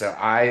hot. So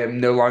I am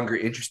no longer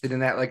interested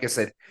in that. Like I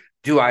said,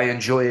 do I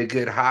enjoy a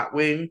good hot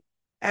wing?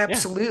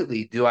 Absolutely.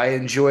 Yeah. Do I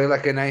enjoy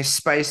like a nice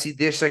spicy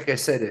dish? Like I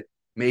said, it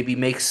maybe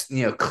makes,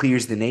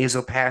 clears the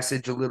nasal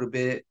passage a little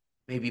bit,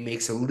 maybe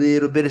makes a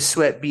little bit of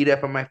sweat bead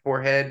up on my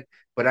forehead,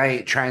 but I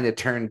ain't trying to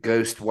turn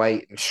ghost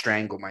white and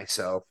strangle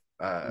myself.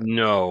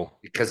 No.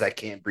 Because I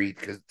can't breathe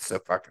because it's so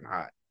fucking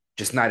hot.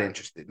 Just not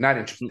interested. Not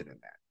interested in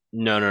that.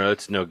 No,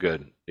 it's no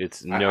good.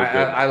 It's no good.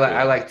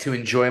 I like to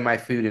enjoy my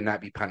food and not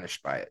be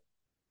punished by it.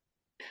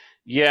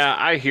 Yeah,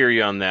 I hear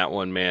you on that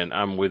one, man.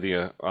 I'm with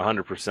you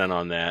 100%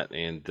 on that,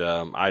 and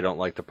I don't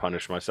like to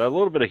punish myself. A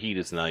little bit of heat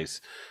is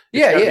nice.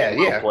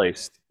 It's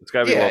placed. It's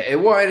got to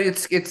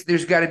be it's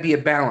there's got to be a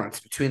balance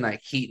between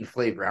like heat and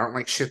flavor. I don't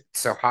like shit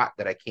so hot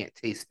that I can't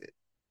taste it.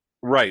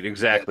 Right,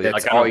 exactly.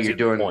 That's all you're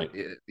doing.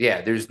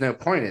 Yeah, there's no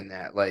point in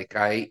that. Like,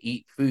 I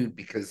eat food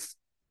because,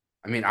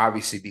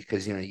 obviously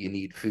because you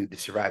need food to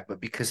survive, but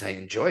because I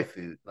enjoy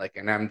food. Like,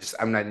 and I'm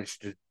not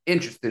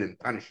interested in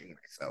punishing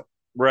myself.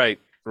 Right.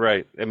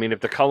 If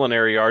the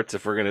culinary arts,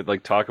 if we're gonna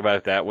like talk about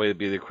it that way, it'd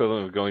be the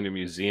equivalent of going to a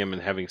museum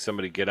and having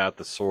somebody get out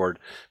the sword,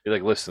 be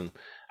like, listen,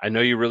 I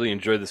know you really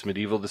enjoy this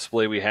medieval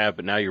display we have,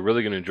 but now you're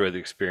really going to enjoy the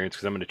experience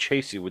because I'm going to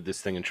chase you with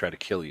this thing and try to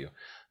kill you.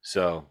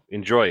 So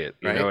enjoy it.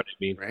 You know what I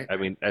mean?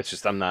 Right. That's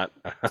just, I'm not.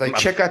 It's like,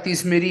 check out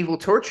these medieval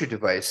torture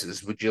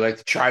devices. Would you like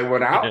to try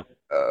one out?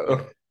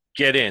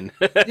 Get in.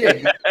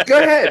 Yeah, go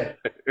ahead.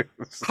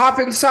 Hop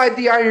inside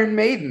the Iron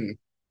Maiden.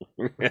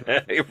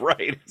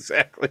 Right,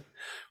 exactly.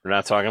 We're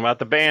not talking about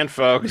the band,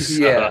 folks.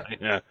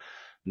 Yeah.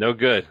 No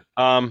good.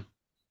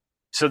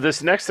 So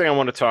this next thing I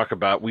want to talk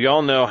about, we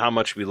all know how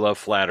much we love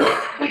flat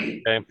Earth.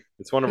 Okay?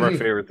 It's one of our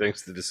favorite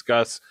things to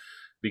discuss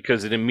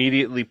because it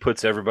immediately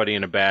puts everybody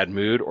in a bad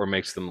mood or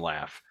makes them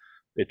laugh.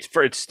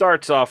 It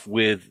starts off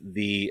with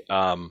the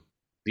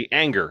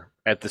anger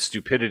at the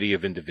stupidity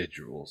of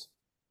individuals,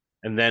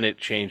 and then it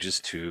changes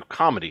to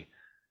comedy.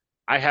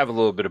 I have a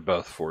little bit of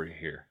both for you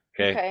here.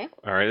 Okay.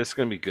 All right, this is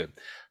going to be good.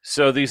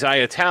 So these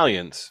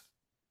Italians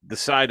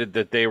decided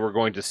that they were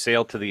going to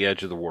sail to the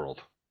edge of the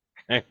world.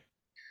 Okay.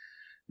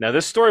 Now,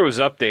 this story was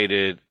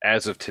updated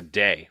as of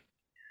today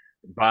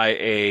by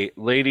a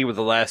lady with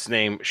the last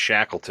name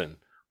Shackleton,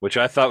 which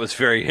I thought was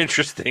very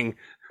interesting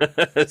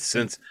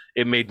since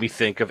it made me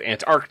think of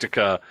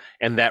Antarctica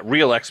and that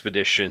real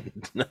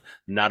expedition,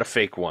 not a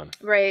fake one.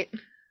 Right.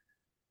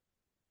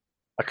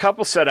 A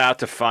couple set out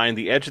to find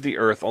the edge of the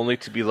Earth only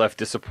to be left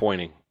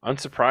disappointing.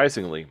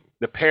 Unsurprisingly,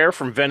 the pair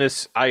from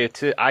Venice,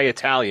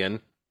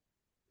 Italian,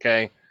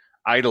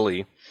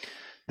 Italy,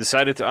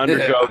 decided to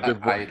undergo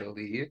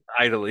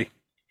idly.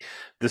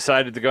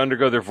 decided to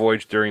undergo their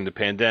voyage during the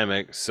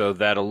pandemic, so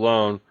that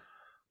alone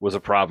was a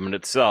problem in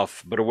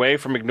itself. But away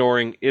from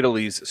ignoring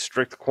Italy's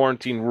strict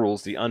quarantine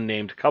rules, the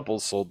unnamed couple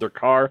sold their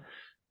car,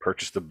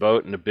 purchased a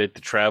boat in a bid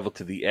to travel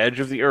to the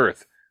edge of the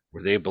earth,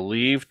 where they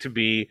believed to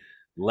be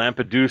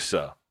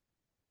Lampedusa,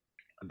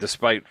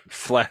 despite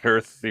flat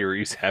earth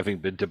theories having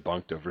been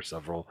debunked over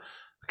several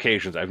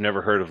occasions. I've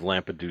never heard of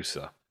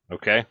Lampedusa.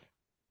 Okay?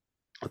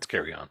 Let's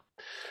carry on.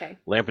 Okay.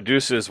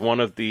 Lampedusa is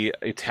one of the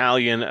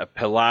Italian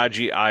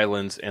Pelagi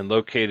Islands and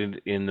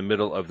located in the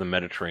middle of the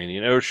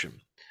Mediterranean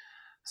Ocean.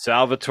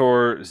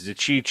 Salvatore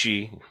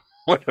Ziccici,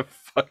 what a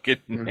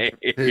fucking name.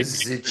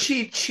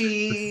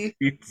 Ziccici.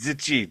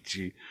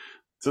 Ziccici.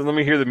 So let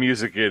me hear the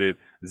music in it.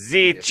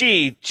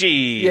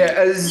 Ziccici.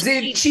 Yeah,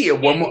 Ziccici.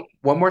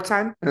 One more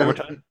time. One more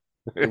time.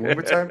 One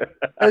more time.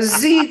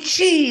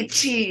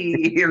 Ziccici.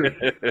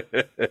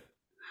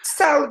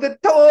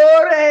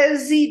 Salvatore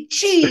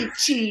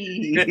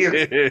Ziccici.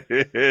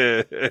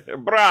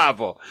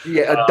 Bravo.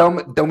 Yeah,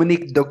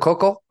 Dominique De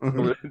Coco.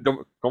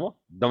 ¿Cómo?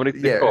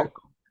 Dominic De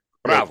Coco.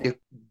 Bravo.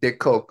 De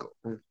Coco.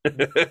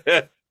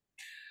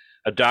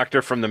 A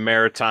doctor from the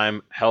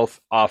Maritime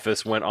Health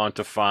Office went on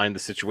to find the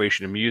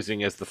situation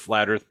amusing as the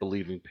flat earth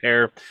believing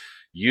pair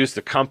used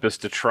a compass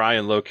to try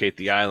and locate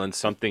the island,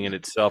 something in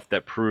itself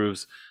that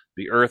proves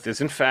the earth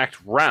is in fact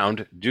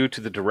round due to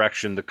the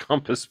direction the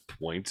compass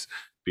points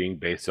being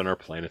based on our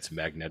planet's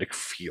magnetic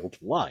field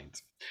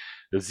lines.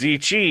 The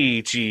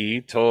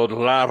Ziccici told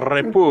La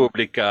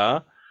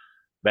Repubblica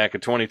back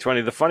in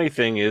 2020, the funny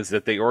thing is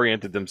that they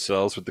oriented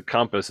themselves with the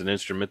compass, an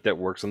instrument that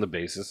works on the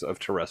basis of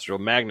terrestrial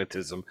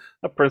magnetism,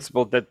 a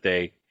principle that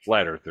they,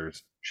 flat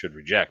earthers, should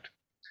reject.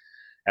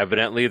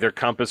 Evidently, their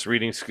compass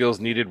reading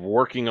skills needed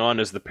working on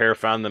as the pair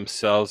found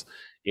themselves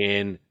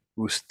in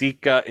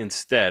Ustica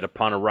instead.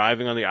 Upon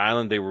arriving on the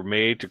island, they were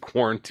made to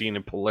quarantine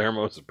in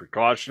Palermo as a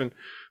precaution,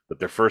 but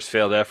their first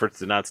failed efforts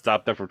did not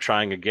stop them from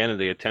trying again, and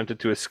they attempted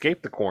to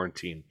escape the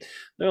quarantine.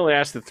 They only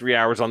lasted 3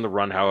 hours on the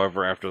run,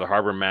 however, after the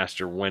harbor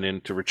master went in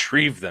to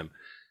retrieve them.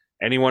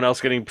 Anyone else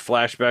getting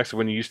flashbacks of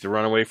when you used to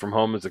run away from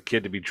home as a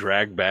kid to be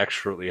dragged back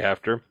shortly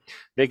after?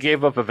 They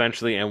gave up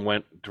eventually and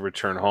went to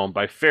return home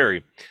by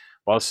ferry.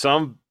 While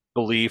some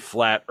believe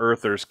flat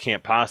earthers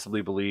can't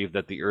possibly believe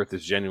that the earth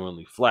is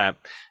genuinely flat,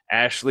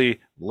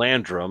 Ashley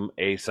Landrum,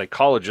 a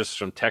psychologist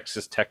from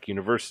Texas Tech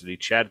University,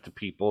 chatted to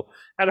people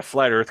at a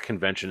flat earth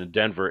convention in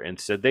Denver and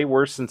said they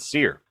were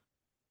sincere.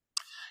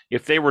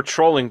 If they were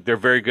trolling, they're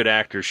very good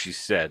actors, she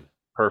said,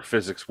 per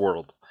Physics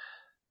World.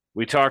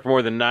 We talked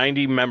more than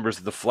 90 members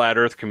of the flat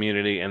earth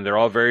community, and they're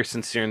all very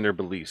sincere in their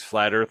beliefs.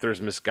 Flat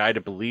earthers'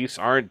 misguided beliefs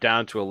aren't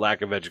down to a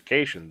lack of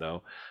education,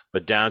 though,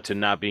 but down to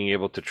not being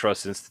able to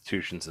trust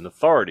institutions and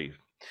authorities.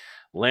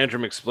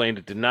 Landrum explained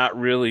it's not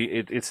really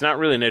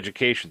an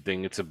education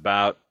thing. It's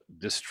about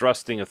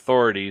distrusting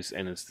authorities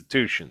and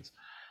institutions.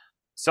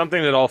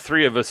 Something that all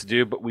three of us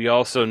do, but we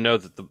also know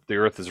that the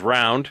earth is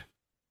round.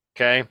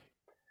 Okay?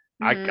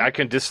 Mm-hmm. I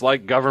can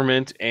dislike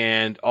government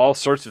and all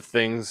sorts of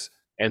things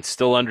and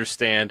still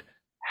understand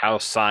how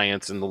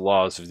science and the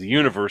laws of the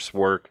universe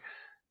work,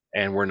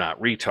 and we're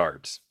not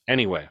retards.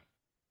 Anyway,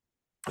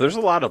 there's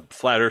a lot of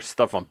flat earth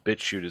stuff on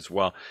BitChute as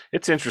well.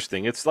 It's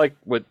interesting. It's like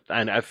what,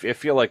 and I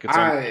feel like it's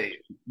on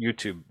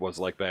YouTube was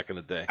like back in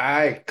the day.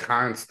 I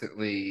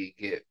constantly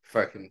get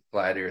fucking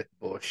flat earth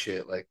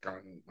bullshit like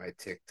on my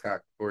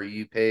TikTok For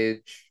You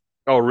page.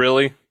 Oh,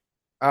 really?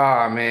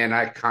 Oh, man,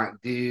 I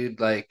can't, dude.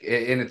 Like,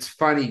 and it's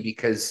funny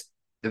because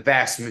the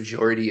vast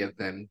majority of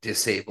them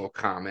disable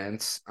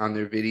comments on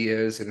their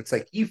videos, and it's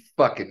like, you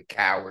fucking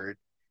coward.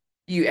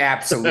 You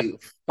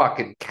absolute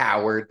fucking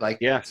coward. Like,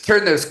 yes.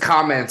 Turn those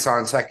comments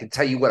on so I can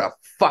tell you what a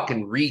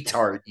fucking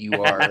retard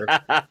you are.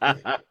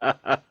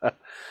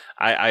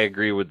 I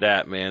agree with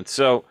that, man.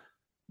 So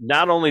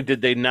not only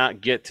did they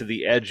not get to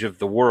the edge of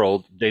the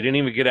world, they didn't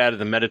even get out of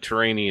the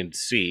Mediterranean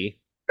Sea.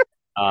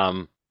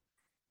 And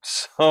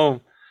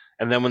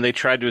then when they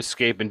tried to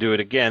escape and do it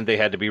again, they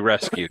had to be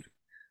rescued.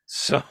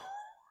 So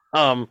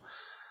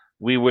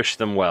we wish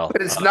them well.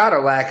 But it's not a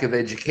lack of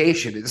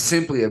education. It's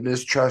simply a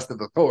mistrust of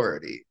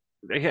authority.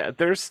 Yeah, I think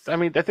there's a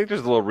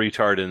little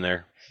retard in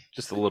there.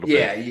 Just a little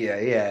bit.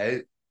 Yeah.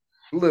 A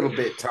little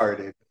bit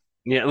tarded.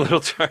 Yeah, a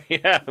little tarded.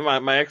 Yeah,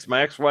 my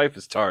ex-wife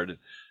is tarded.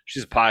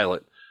 She's a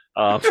pilot.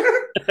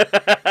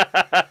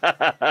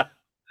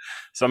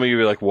 Some of you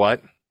are like,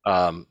 what?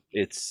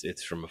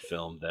 It's from a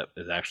film that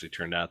has actually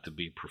turned out to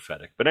be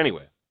prophetic. But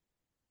anyway,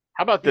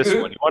 how about this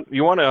one?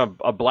 You want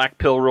a black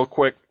pill real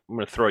quick? I'm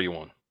going to throw you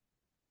one.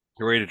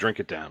 You're ready to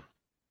drink it down.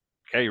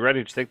 Okay, you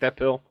ready to take that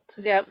pill?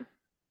 Yep.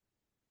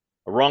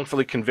 A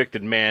wrongfully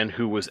convicted man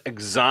who was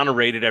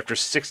exonerated after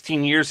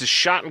 16 years is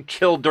shot and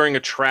killed during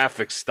a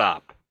traffic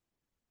stop.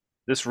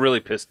 This really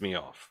pissed me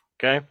off,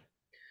 okay?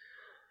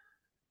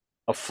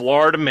 A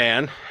Florida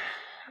man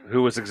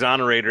who was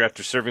exonerated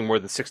after serving more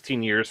than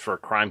 16 years for a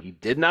crime he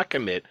did not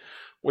commit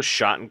was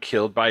shot and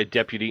killed by a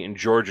deputy in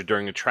Georgia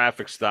during a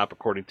traffic stop,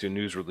 according to a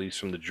news release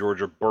from the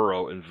Georgia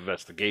Bureau of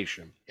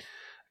Investigation.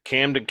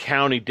 Camden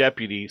County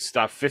deputy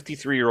stopped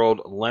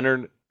 53-year-old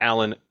Leonard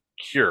Allen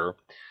Cure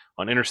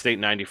on Interstate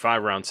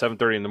 95 around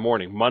 7:30 in the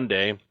morning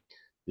Monday.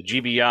 The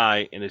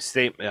GBI in his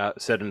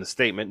said in the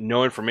statement,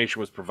 no information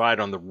was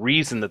provided on the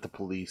reason that the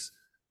police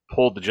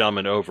pulled the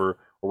gentleman over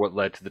or what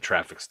led to the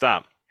traffic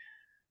stop.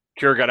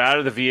 Cure got out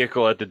of the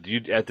vehicle at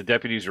the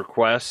deputy's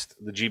request,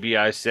 the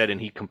GBI said, and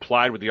he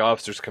complied with the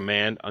officer's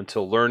command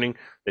until learning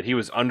that he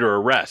was under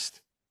arrest.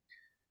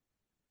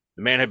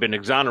 The man had been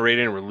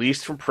exonerated and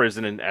released from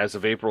prison as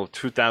of April of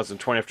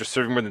 2020 after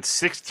serving more than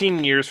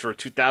 16 years for a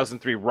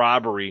 2003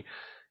 robbery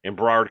in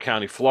Broward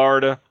County,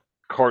 Florida,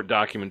 court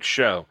documents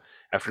show.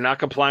 After not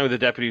complying with the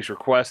deputy's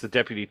request, the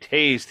deputy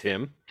tased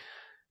him.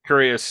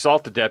 Cure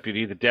assaulted the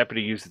deputy. The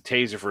deputy used the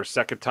taser for a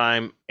second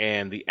time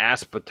and the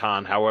asp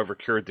baton. However,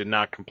 Cure did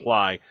not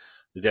comply.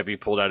 The deputy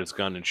pulled out his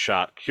gun and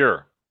shot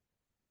Cure.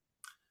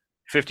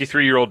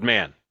 53-year-old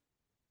man.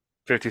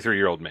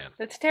 53-year-old man.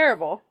 That's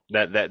terrible.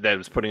 That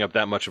was putting up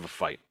that much of a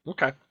fight.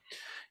 Okay.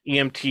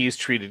 EMTs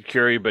treated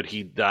Cure, but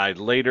he died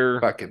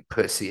later. Fucking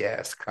pussy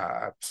ass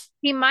cops.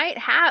 He might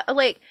have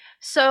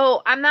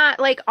so I'm not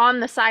on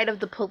the side of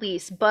the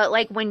police,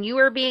 but when you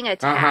are being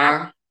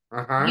attacked,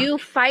 you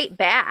fight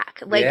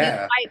back. You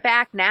fight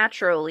back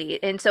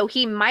naturally. And so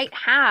he might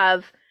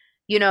have,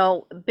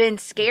 been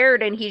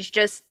scared and he's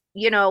just,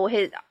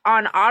 his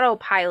on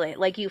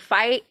autopilot. You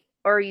fight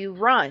or you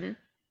run.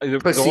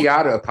 Pussy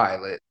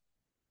autopilot.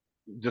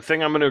 The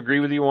thing I'm going to agree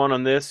with you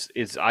on this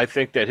is I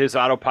think that his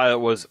autopilot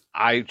was,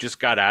 I just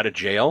got out of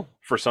jail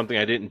for something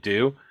I didn't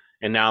do,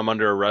 and now I'm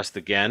under arrest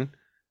again.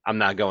 I'm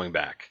not going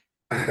back.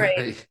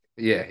 Right.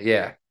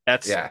 Yeah.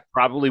 That's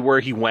probably where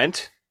he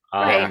went.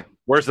 Right.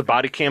 Where's the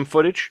body cam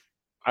footage?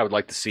 I would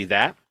like to see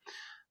that.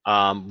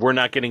 We're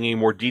not getting any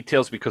more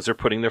details because they're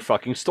putting their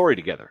fucking story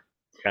together.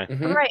 Okay.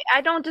 Mm-hmm. Right.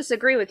 I don't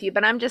disagree with you,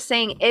 but I'm just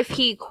saying if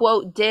he,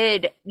 quote,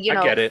 did,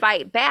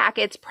 fight back,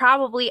 it's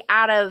probably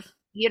out of,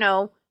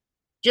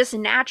 just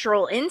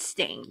natural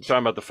instinct.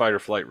 Talking about the fight or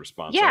flight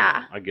response.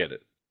 Yeah. I get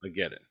it.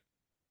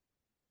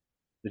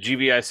 The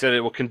GBI said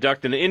it will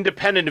conduct an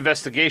independent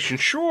investigation.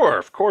 Sure,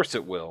 of course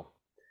it will.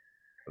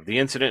 Of the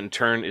incident and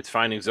turn its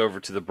findings over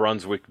to the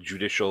Brunswick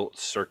Judicial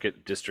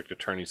Circuit District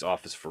Attorney's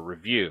Office for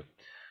review.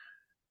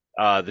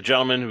 The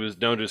gentleman, who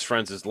was known to his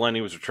friends as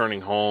Lenny, was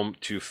returning home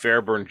to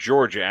Fairburn,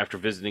 Georgia, after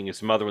visiting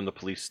his mother when the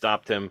police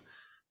stopped him.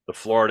 The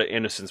Florida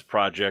Innocence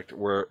Project,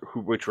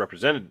 which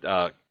represented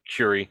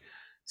Cure,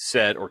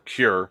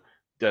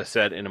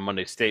 said in a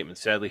Monday statement.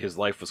 Sadly, his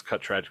life was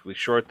cut tragically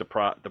short, the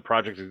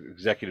project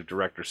executive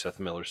director, Seth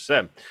Miller,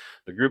 said.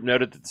 The group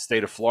noted that the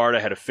state of Florida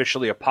had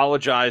officially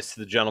apologized to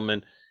the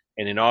gentleman,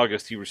 and in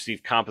August he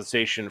received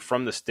compensation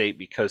from the state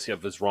because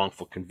of his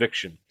wrongful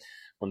conviction.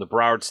 When the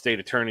Broward State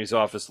Attorney's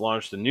Office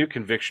launched a new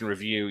conviction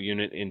review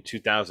unit in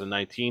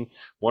 2019,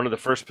 one of the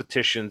first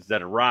petitions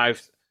that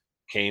arrived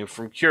came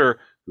from Cure,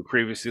 who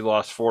previously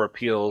lost 4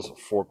 appeals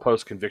for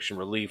post-conviction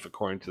relief,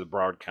 according to the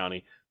Broward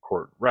County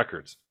court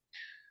records.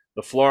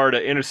 The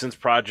Florida Innocence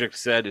Project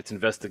said its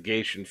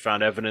investigation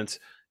found evidence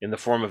in the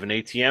form of an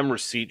ATM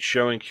receipt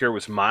showing Cure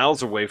was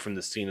miles away from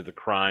the scene of the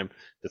crime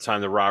at the time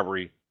the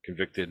robbery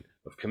convicted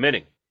of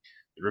committing.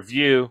 The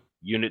review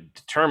unit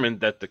determined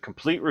that the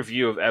complete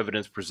review of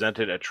evidence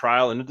presented at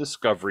trial and in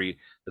discovery,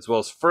 as well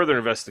as further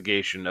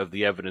investigation of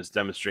the evidence,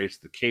 demonstrates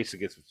the case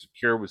against Mr.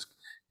 Cure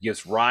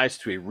gives rise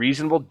to a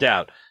reasonable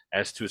doubt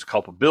as to his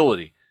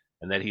culpability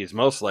and that he is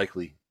most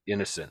likely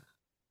innocent.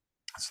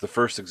 It's the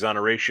first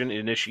exoneration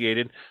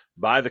initiated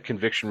by the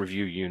Conviction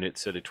Review Unit,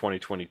 said a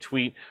 2020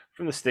 tweet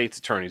from the state's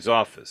attorney's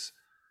office.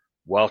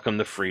 Welcome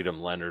to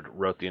freedom, Leonard,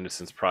 wrote the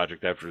Innocence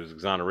Project after his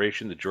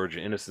exoneration. The Georgia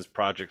Innocence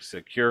Project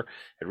said Cure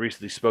had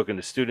recently spoken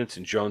to students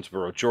in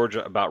Jonesboro,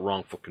 Georgia, about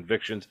wrongful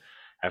convictions.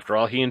 After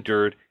all he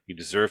endured, he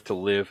deserved to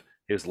live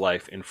his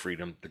life in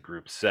freedom, the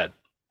group said.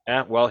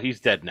 Well, he's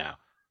dead now.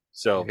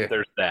 So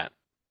there's that.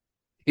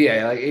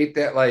 Yeah, ain't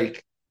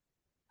that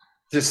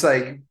just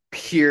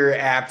pure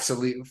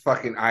absolute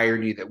fucking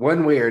irony that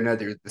one way or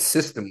another the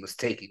system was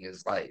taking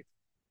his life.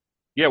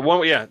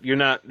 Yeah, you're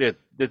not going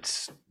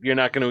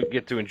to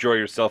get to enjoy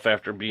yourself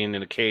after being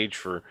in a cage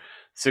for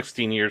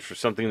 16 years for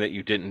something that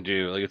you didn't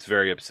do. It's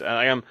very upset.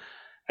 I am,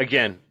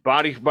 again,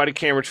 body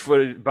camera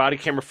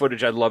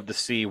footage. I'd love to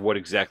see what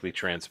exactly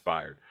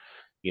transpired.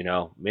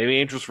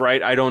 Maybe Angel's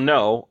right. I don't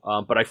know,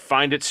 but I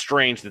find it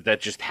strange that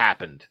just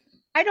happened.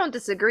 I don't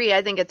disagree.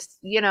 I think it's,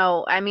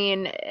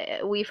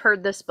 we've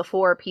heard this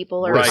before.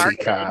 People are Pussy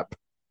cop.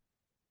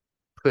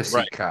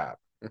 Pussy cop.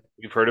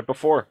 We've heard it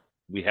before.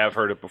 We have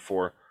heard it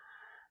before.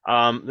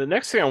 The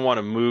next thing I want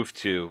to move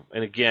to,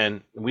 and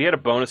again, we had a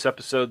bonus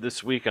episode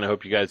this week, and I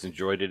hope you guys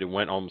enjoyed it. It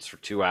went almost for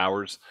 2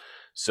 hours.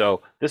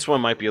 So this one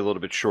might be a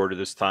little bit shorter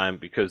this time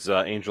because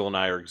Angel and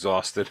I are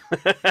exhausted.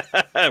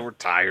 We're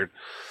tired.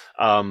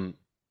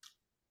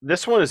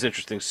 This one is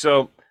interesting.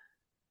 So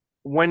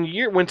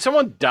when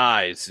someone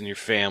dies in your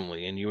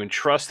family and you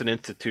entrust an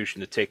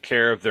institution to take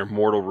care of their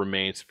mortal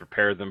remains, to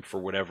prepare them for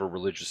whatever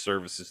religious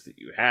services that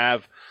you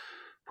have,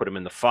 put them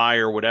in the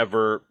fire,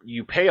 whatever,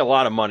 you pay a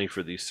lot of money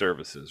for these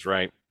services,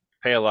 right?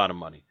 Pay a lot of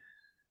money.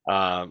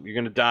 You're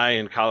going to die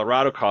in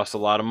Colorado, costs a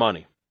lot of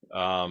money.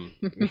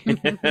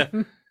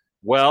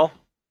 Well,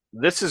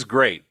 this is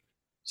great.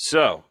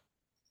 So,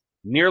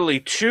 nearly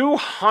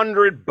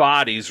 200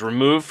 bodies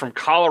removed from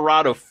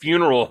Colorado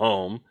funeral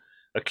home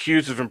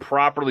accused of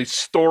improperly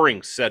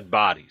storing said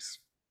bodies.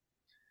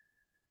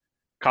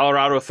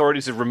 Colorado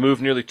authorities have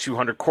removed nearly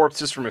 200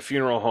 corpses from a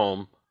funeral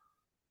home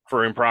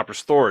for improper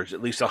storage.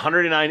 At least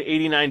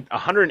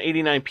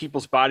 189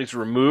 people's bodies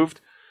were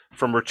removed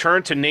from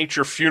Return to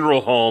Nature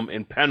Funeral Home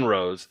in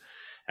Penrose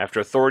after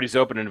authorities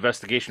opened an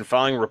investigation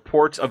following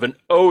reports of an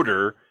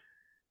odor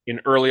in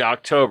early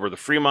October. The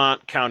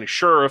Fremont County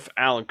Sheriff,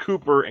 Alan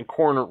Cooper, and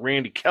Coroner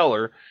Randy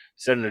Keller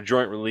said in a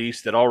joint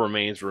release that all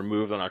remains were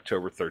removed on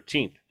October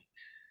 13th.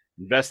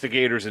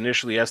 Investigators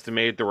initially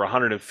estimated there were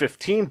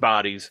 115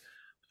 bodies.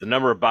 The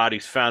number of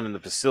bodies found in the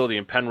facility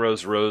in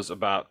Penrose rose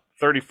about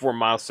 34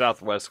 miles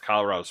southwest of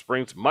Colorado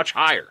Springs, much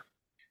higher.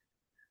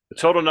 The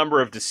total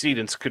number of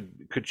decedents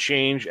could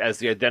change as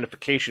the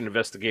identification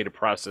investigative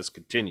process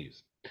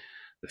continues.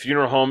 The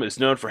funeral home is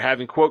known for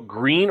having, quote,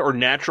 green or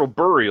natural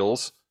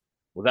burials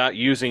without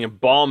using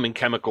embalming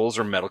chemicals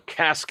or metal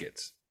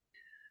caskets.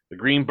 The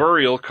green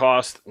burial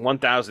costs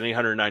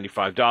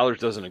 $1,895,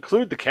 doesn't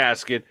include the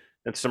casket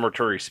and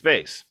cemetery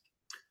space.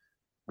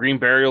 Green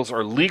burials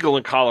are legal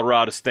in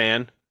Colorado.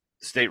 The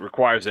state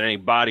requires that any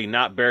body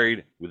not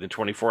buried within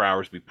 24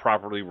 hours be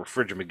properly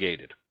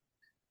refrigerated.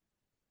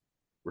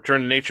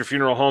 Return to Nature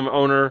Funeral Home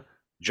owner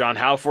John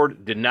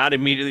Halford did not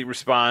immediately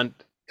respond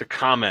to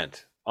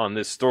comment on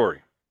this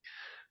story.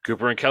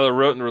 Cooper and Keller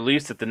wrote in the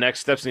release that the next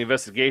steps in the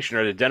investigation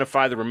are to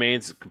identify the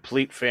remains and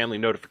complete family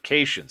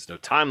notifications. No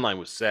timeline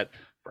was set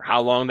for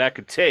how long that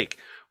could take.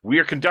 We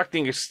are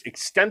conducting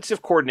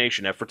extensive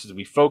coordination efforts as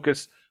we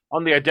focus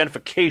on the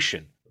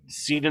identification of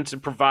decedents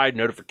and provide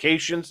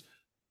notifications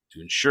to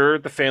ensure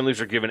the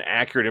families are given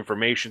accurate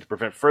information to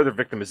prevent further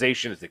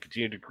victimization as they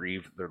continue to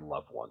grieve their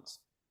loved ones.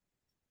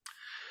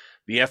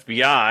 The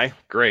FBI,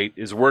 great,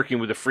 is working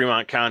with the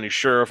Fremont County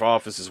Sheriff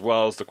Office as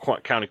well as the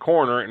county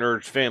coroner and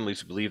urged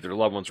families who believe their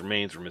loved ones'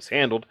 remains were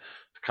mishandled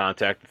to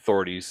contact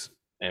authorities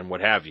and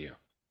what have you.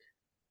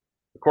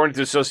 According to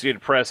the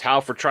Associated Press,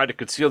 Halford tried to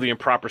conceal the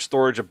improper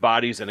storage of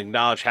bodies and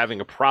acknowledged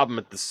having a problem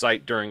at the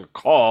site during a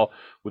call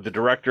with the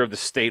director of the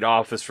State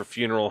Office for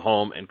Funeral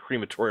Home and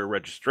Crematory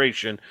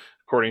Registration,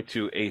 according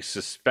to a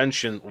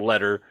suspension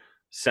letter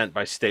sent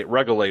by state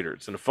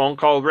regulators. In a phone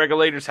call with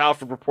regulators,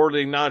 Halford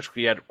reportedly acknowledged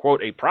he had,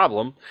 quote, a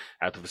problem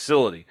at the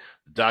facility.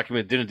 The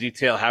document didn't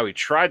detail how he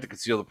tried to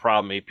conceal the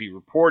problem. AP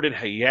reported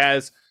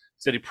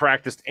said he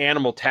practiced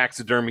animal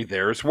taxidermy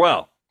there as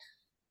well.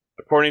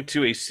 According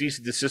to a cease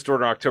and desist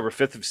order on October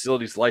 5th, the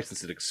facility's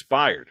license had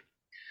expired.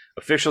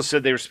 Officials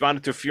said they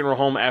responded to a funeral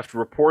home after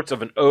reports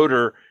of an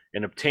odor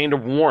and obtained a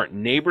warrant.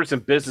 Neighbors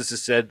and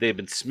businesses said they had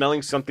been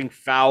smelling something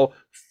foul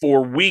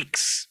for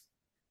weeks.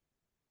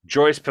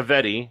 Joyce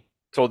Pavetti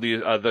told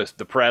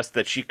the press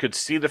that she could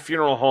see the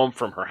funeral home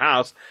from her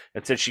house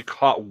and said she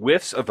caught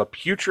whiffs of a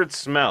putrid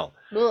smell.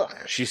 Ugh.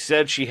 She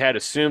said she had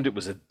assumed it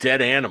was a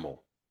dead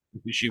animal.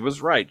 She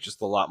was right, just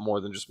a lot more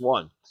than just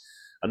one.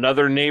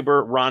 Another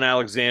neighbor, Ron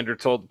Alexander,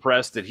 told the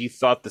press that he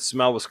thought the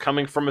smell was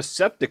coming from a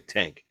septic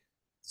tank.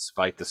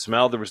 Despite the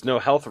smell, there was no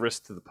health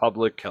risk to the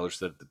public, Keller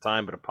said at the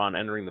time, but upon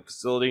entering the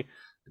facility,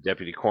 the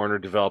deputy coroner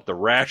developed a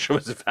rash and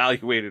was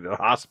evaluated at a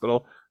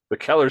hospital. But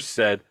Keller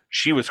said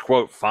she was,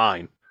 quote,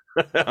 fine.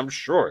 I'm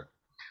sure.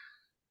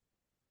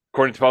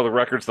 According to public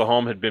records, the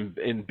home had been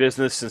in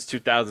business since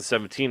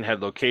 2017 and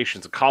had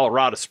locations in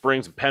Colorado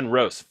Springs and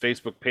Penrose. The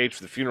Facebook page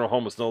for the funeral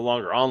home was no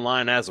longer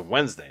online as of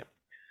Wednesday.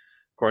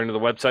 According to the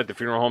website, the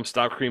funeral home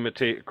stopped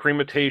cremation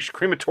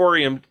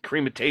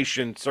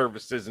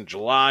services in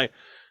July.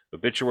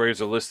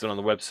 Obituaries are listed on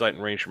the website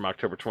and range from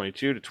October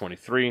 22 to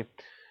 23.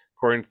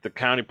 According to the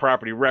county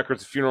property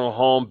records, the funeral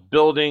home,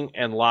 building,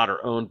 and lot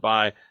are owned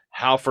by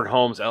Halford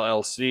Homes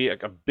LLC,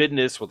 a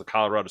business with a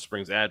Colorado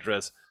Springs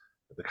address.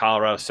 The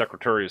Colorado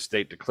Secretary of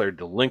State declared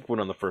delinquent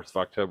on the 1st of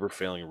October,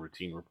 failing a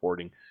routine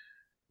reporting.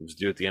 It was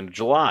due at the end of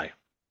July.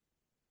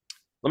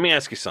 Let me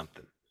ask you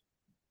something.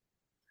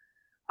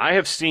 I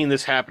have seen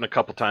this happen a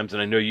couple times,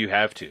 and I know you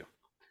have too,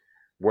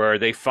 where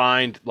they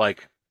find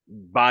like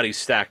bodies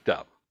stacked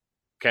up.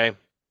 Okay.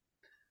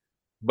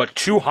 But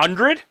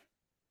 200?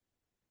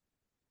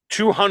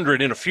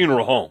 200 in a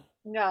funeral home.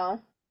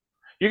 No.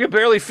 You can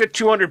barely fit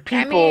 200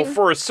 people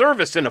for a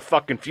service in a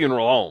fucking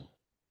funeral home.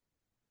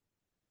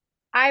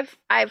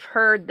 I've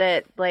heard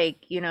that, like,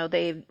 you know,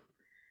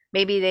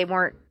 maybe they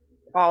weren't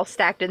all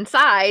stacked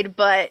inside,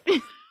 but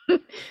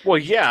well,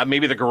 yeah,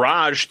 maybe the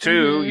garage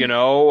too, you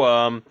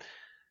know.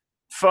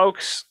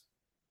 Folks,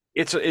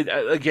 it's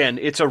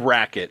a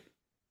racket,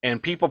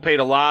 and people paid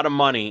a lot of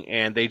money,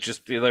 and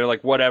they're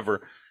like,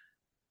 whatever.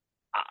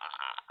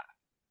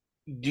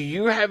 Do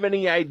you have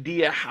any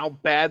idea how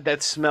bad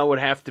that smell would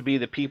have to be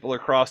that people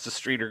across the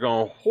street are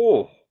going,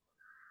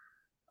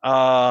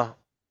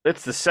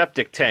 it's the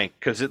septic tank,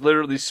 because it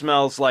literally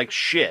smells like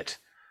shit,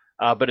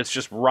 but it's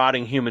just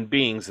rotting human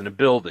beings in a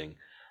building.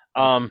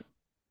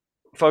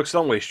 Folks,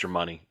 don't waste your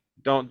money.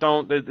 Don't.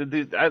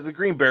 The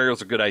green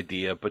burial's a good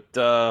idea, but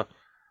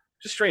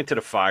just straight into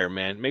the fire,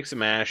 man. Make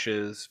some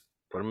ashes,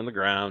 put them in the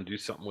ground, do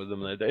something with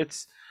them.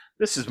 This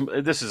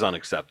is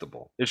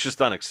unacceptable. It's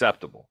just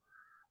unacceptable.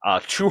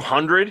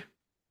 200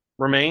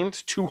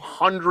 remains,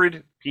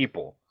 200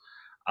 people.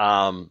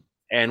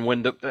 And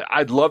when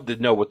I'd love to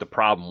know what the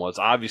problem was.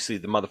 Obviously,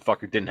 the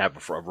motherfucker didn't have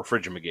a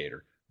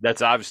refrigerator.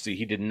 That's obviously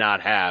he did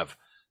not have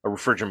a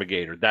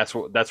refrigerator. That's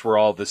where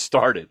all this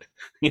started.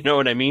 You know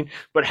what I mean?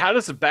 But how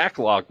does the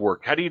backlog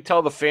work? How do you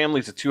tell the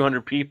families of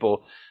 200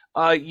 people?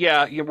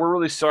 Yeah, we're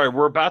really sorry.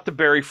 We're about to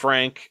bury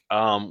Frank.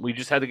 We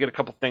just had to get a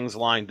couple things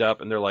lined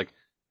up, and they're like,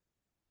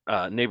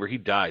 neighbor, he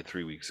died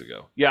 3 weeks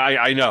ago. Yeah,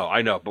 I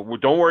know.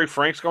 But don't worry,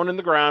 Frank's going in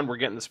the ground. We're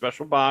getting the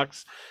special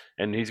box,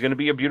 and he's going to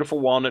be a beautiful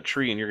walnut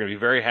tree, and you're going to be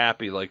very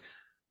happy. Like,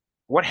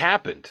 what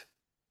happened?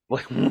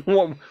 Like,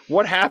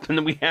 what happened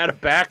that we had a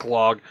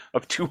backlog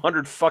of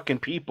 200 fucking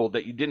people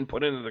that you didn't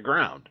put into the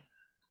ground?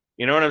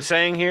 You know what I'm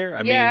saying here?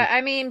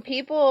 I mean,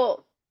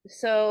 people.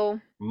 So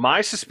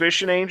my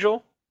suspicion,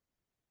 Angel,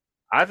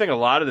 I think a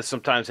lot of this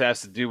sometimes has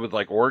to do with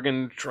like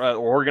organ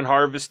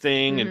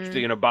harvesting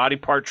and body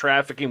part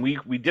trafficking.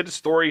 We did a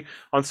story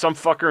on some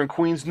fucker in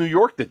Queens, New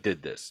York that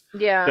did this.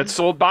 Yeah. That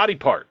sold body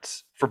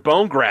parts for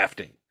bone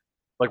grafting,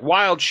 like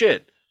wild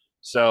shit.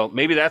 So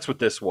maybe that's what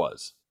this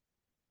was.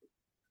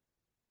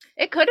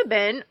 It could have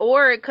been,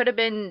 or it could have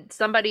been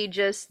somebody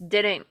just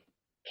didn't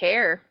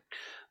care.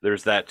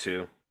 There's that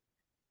too.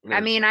 I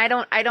mean, I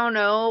don't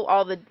know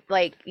all the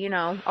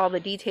all the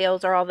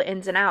details or all the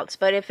ins and outs,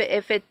 but if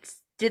it's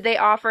did they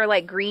offer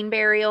like green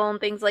burial and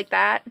things like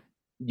that?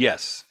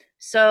 Yes.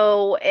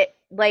 So it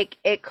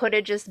could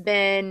have just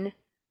been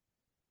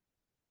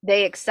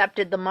they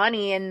accepted the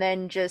money and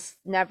then just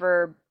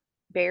never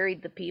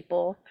buried the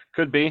people.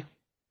 Could be.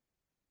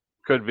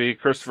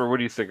 Christopher, what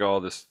do you think of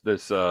all this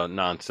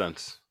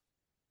nonsense?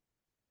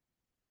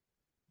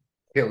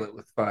 Kill it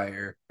with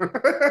fire.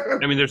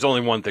 I mean, there's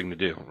only one thing to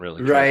do,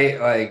 really. Right?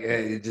 Like,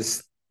 it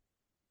just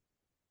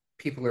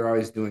people are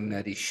always doing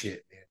nutty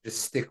shit, man.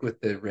 Just stick with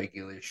the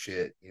regular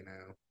shit, you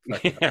know.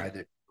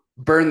 Either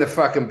burn the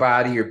fucking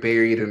body or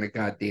bury it in a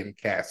goddamn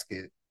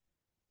casket.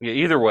 Yeah,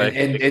 either way,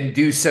 and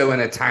do so in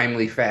a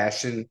timely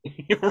fashion.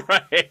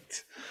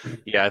 Right?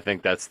 Yeah, I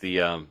think that's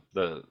the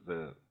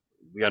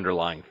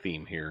underlying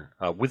theme here,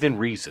 within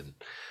reason.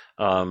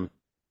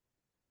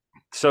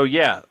 So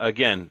yeah,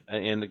 again,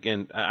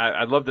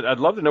 I'd love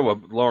to know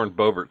what Lauren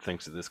Boebert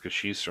thinks of this because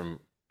she's from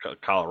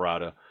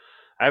Colorado.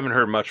 I haven't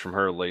heard much from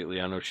her lately.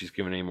 I don't know if she's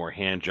given any more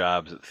hand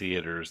jobs at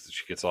theaters that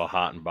she gets all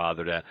hot and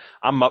bothered at.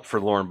 I'm up for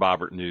Lauren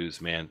Boebert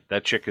news, man.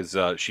 That chick is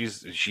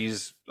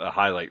she's a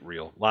highlight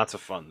reel. Lots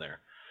of fun there.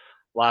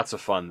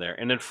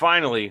 And then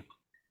finally,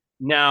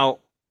 now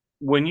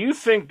when you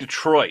think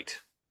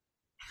Detroit,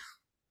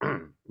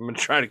 I'm gonna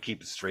try to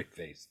keep a straight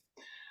face.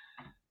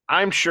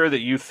 I'm sure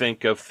that you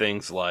think of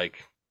things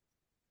like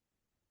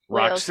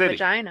Rock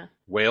City,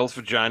 Wales,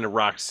 Vagina,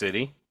 Rock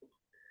City.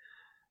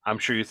 I'm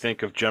sure you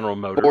think of General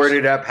Motors,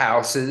 boarded up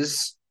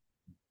houses,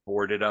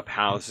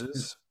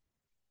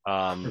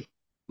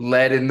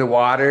 lead in the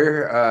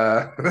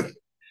water,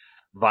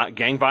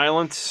 gang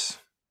violence,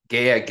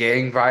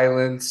 and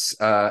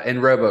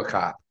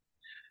RoboCop.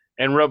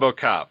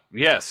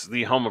 Yes,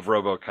 the home of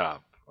RoboCop.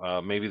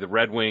 Maybe the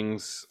Red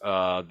Wings,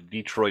 the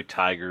Detroit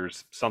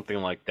Tigers, something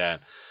like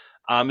that.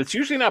 It's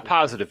usually not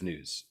positive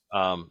news.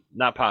 And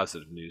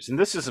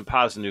this isn't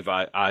positive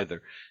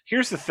either.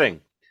 Here's the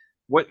thing.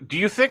 What do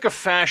you think of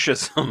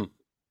fascism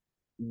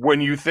when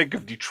you think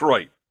of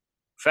Detroit?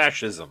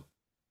 Fascism.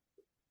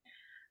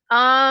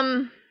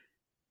 Don't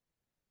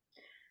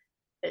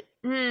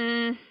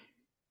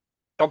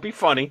be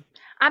funny.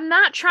 I'm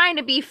not trying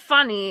to be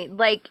funny.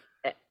 Like,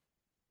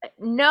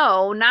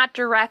 no, not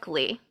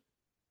directly.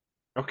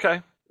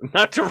 Okay.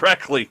 Not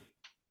directly.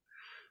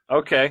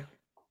 Okay.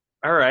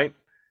 All right.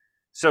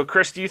 So,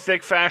 Chris, do you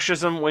think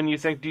fascism when you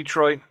think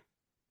Detroit?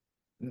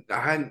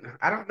 I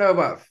don't know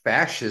about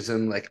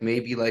fascism, like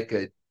maybe like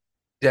a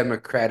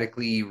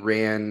democratically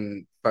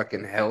ran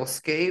fucking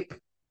hellscape.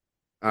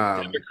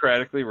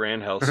 Democratically ran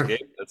hellscape.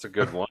 That's a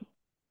good one.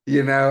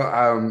 You know,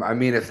 I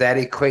mean, if that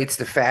equates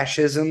to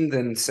fascism,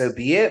 then so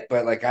be it.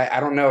 But like, I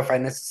don't know if I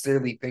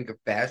necessarily think of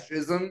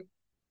fascism.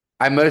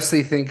 I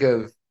mostly think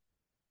of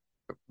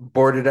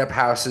boarded up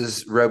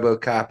houses,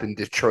 RoboCop, and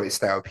Detroit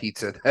style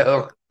pizza.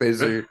 Though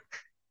those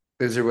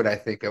are what I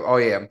think of. Oh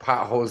yeah, and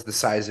potholes the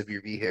size of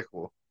your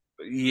vehicle.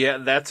 Yeah,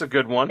 that's a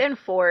good one. And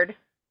Ford.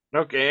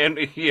 Okay,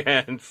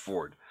 and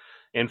Ford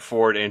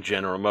and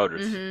General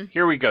Motors. Mm-hmm.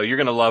 Here we go. You're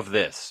going to love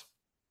this.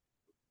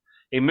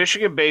 A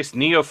Michigan-based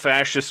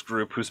neo-fascist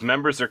group whose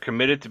members are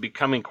committed to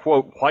becoming,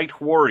 quote,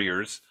 white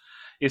warriors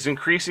is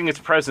increasing its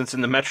presence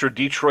in the metro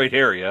Detroit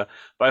area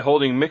by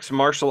holding mixed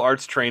martial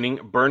arts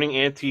training, burning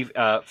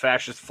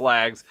anti-fascist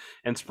flags,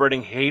 and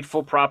spreading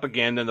hateful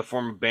propaganda in the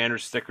form of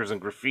banners, stickers, and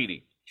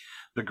graffiti.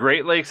 The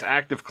Great Lakes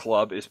Active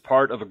Club is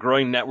part of a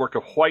growing network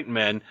of white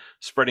men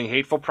spreading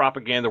hateful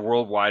propaganda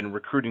worldwide and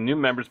recruiting new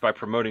members by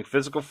promoting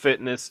physical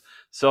fitness,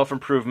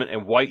 self-improvement,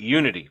 and white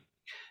unity.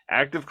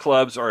 Active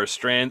clubs are a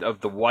strand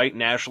of the white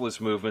nationalist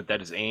movement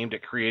that is aimed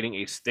at creating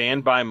a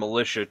standby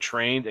militia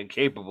trained and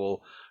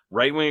capable.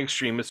 Right-wing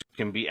extremists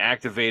can be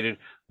activated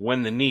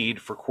when the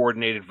need for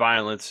coordinated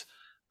violent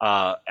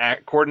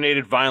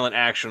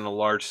action on a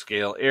large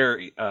scale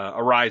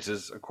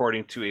arises,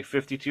 according to a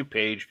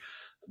 52-page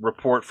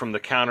report from the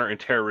Counter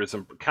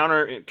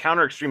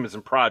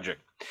Extremism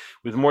Project.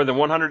 With more than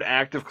 100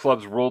 active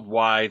clubs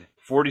worldwide,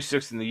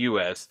 46 in the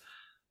U.S.,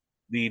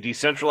 the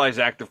decentralized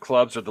active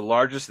clubs are the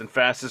largest and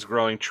fastest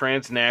growing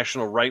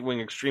transnational right-wing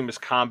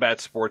extremist combat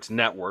sports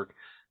network.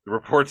 The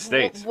report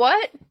states.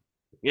 What?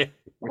 Yeah.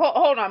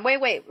 Hold on.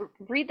 Wait.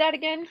 Read that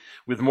again.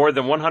 With more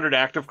than 100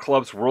 active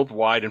clubs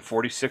worldwide and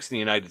 46 in the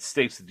United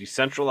States, the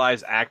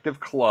decentralized active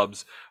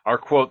clubs are,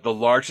 quote, the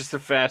largest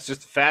and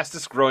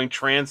fastest growing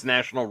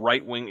transnational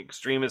right-wing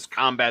extremist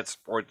combat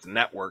sports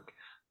network,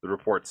 the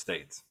report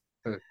states.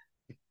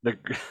 The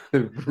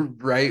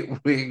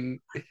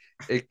right-wing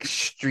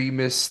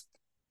extremist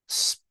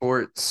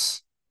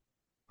sports.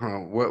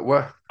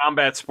 What?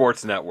 Combat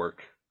sports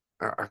network.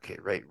 Okay,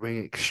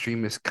 right-wing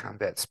extremist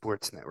combat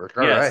sports network.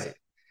 All Yes. right.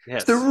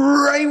 Yes. It's the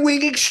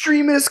right-wing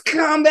extremist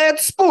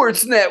combat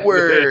sports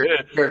network.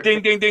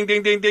 Ding, ding, ding,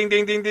 ding, ding, ding,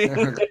 ding, ding,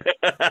 ding.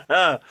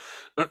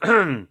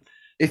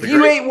 If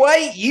you ain't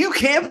white, you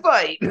can't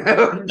fight.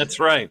 That's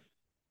right.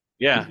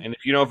 Yeah, and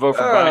if you don't vote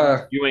for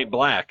Biden, you ain't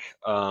black.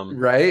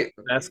 Right?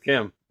 Ask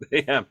him.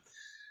 Yeah.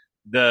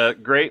 The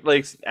Great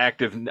Lakes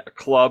Active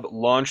Club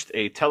launched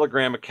a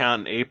Telegram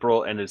account in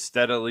April and has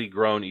steadily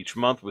grown each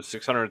month with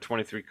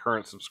 623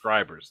 current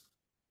subscribers.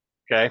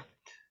 Okay.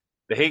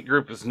 The hate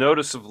group is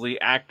noticeably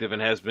active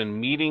and has been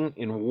meeting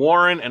in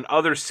Warren and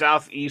other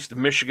southeast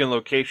Michigan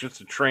locations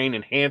to train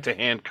in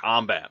hand-to-hand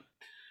combat.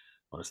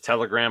 On its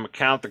Telegram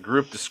account, the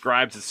group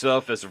describes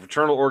itself as a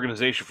fraternal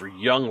organization for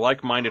young,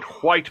 like-minded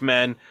white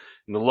men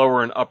in the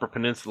lower and upper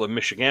peninsula of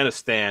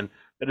Michiganistan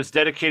that is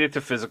dedicated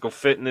to physical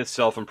fitness,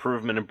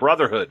 self-improvement, and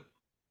brotherhood.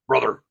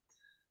 Brother.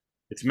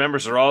 Its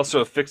members are also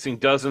affixing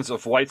dozens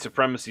of white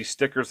supremacy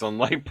stickers on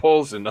light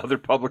poles and other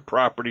public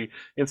property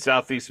in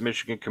southeast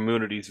Michigan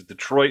communities of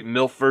Detroit,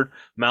 Milford,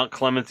 Mount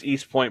Clemens,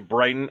 East Point,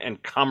 Brighton,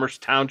 and Commerce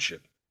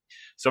Township.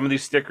 Some of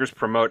these stickers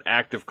promote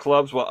active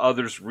clubs, while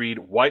others read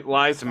White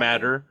Lives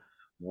Matter,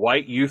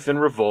 White Youth in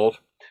Revolt,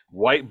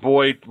 White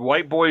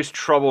Boys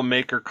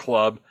Troublemaker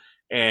Club,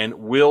 and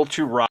Will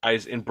to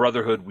Rise in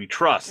Brotherhood We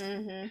Trust.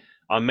 Mm-hmm.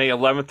 On May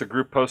 11th, the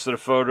group posted a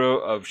photo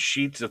of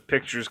sheets of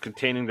pictures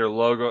containing their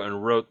logo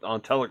and wrote on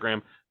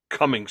Telegram,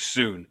 "Coming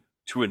soon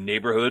to a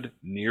neighborhood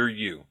near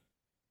you."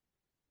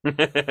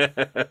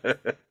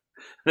 Then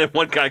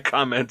one guy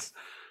comments,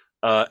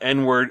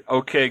 N-word,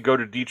 okay, go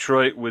to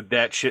Detroit with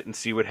that shit and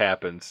see what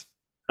happens.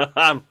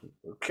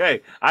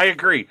 Okay, I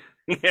agree.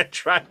 Yeah,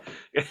 try.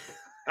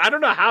 I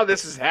don't know how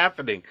this is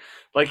happening.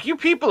 Like, you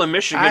people in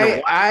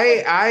Michigan.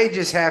 I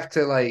just have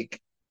to, like,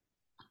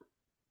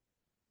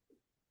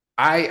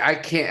 I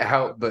can't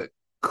help but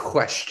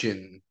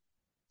question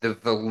the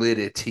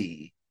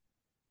validity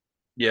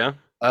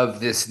of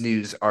this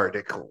news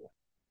article.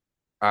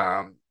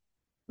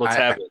 Let's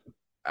have it.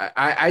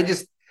 I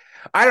just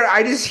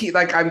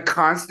like, I'm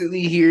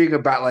constantly hearing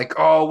about, like,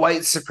 oh,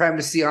 white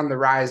supremacy on the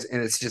rise,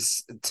 and it's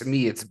just, to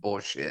me, it's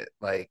bullshit.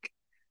 Like,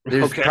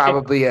 there's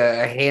probably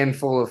a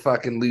handful of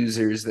fucking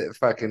losers that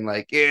fucking,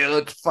 like, yeah,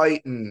 let's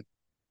fight and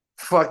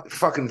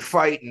fucking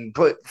fight and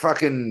put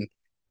fucking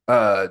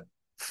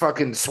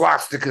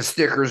swastika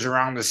stickers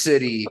around the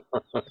city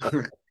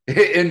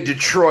in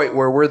Detroit,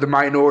 where we're the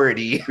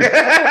minority.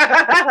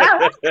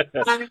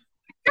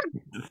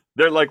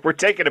 They're like, we're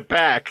taking it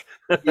back.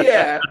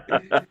 Yeah.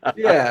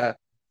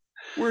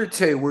 We're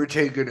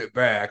taking it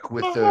back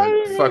with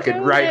the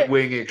fucking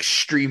right-wing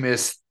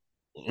extremist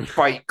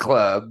fight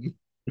club.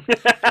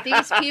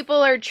 These people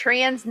are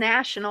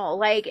transnational.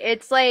 Like,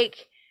 it's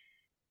like,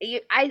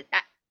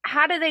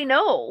 how do they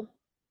know?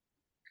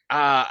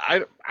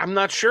 I'm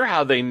not sure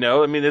how they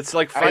know. I mean, it's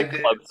like Fight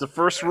Club. The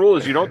first rule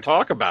is you don't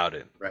talk about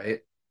it. Right.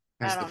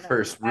 That's the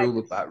first rule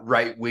about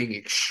right-wing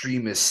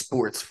extremist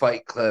sports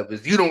fight club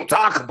is you don't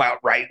talk about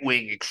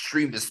right-wing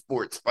extremist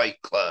sports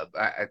fight club.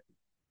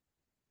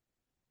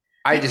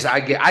 I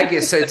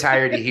get so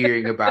tired of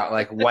hearing about,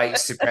 like, white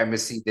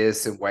supremacy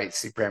this and white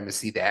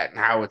supremacy that and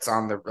how it's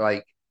on the,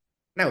 like,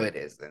 no, it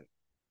isn't.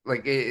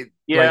 Like, there's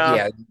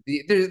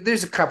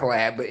a couple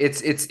of, but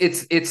it's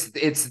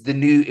the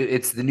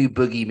new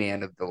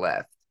boogeyman of the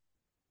left.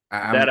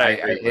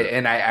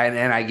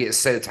 I get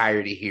so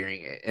tired of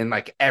hearing it, and,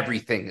 like,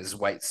 everything is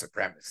white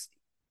supremacy.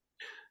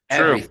 True.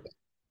 Everything.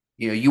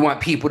 You know, you want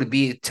people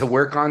to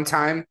work on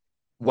time,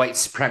 white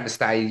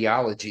supremacist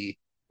ideology.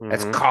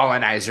 That's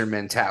colonizer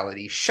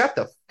mentality. Shut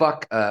the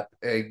fuck up.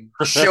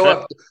 Show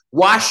up,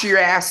 wash your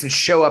ass, and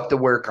show up to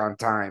work on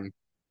time.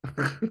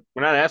 We're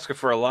not asking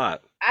for a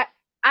lot.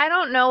 I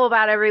don't know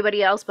about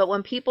everybody else, but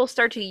when people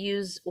start to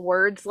use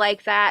words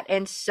like that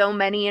and so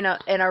many in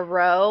a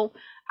row,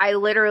 I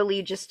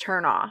literally just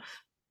turn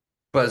off.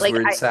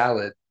 Buzzword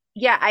salad.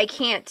 Yeah, I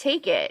can't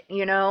take it.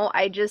 You know,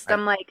 I'm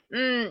like,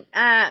 nope.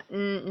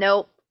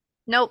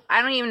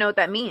 I don't even know what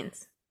that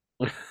means.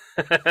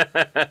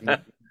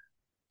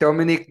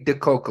 Dominic de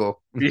Coco.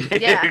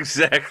 Yeah.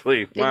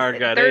 Exactly. Third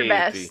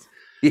best.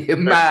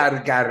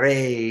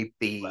 Margaretti.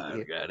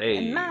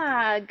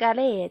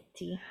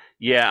 Margaretti.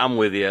 Yeah, I'm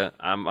with you.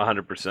 I'm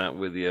 100%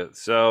 with you.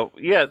 So,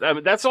 yeah, I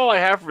mean, that's all I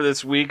have for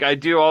this week. I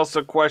do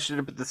also question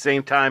it, but at the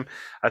same time,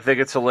 I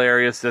think it's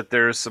hilarious that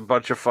there's a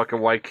bunch of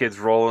fucking white kids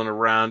rolling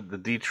around the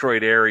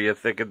Detroit area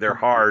thinking they're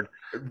hard.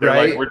 They're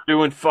Right? like, we're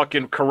doing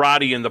fucking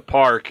karate in the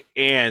park,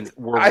 and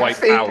we're I white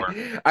think power.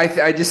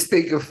 I just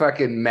think of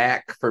fucking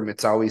Mac from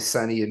It's Always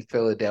Sunny in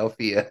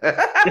Philadelphia.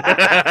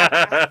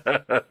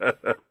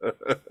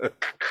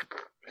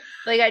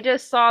 Like I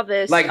just saw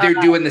this. Like they're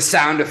doing the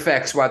sound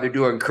effects while they're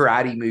doing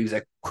karate moves.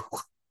 Like,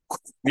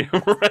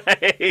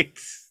 Right.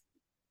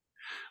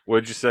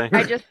 What'd you say?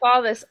 I just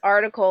saw this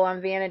article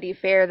on Vanity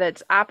Fair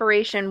that's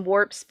Operation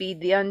Warp Speed,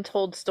 the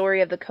untold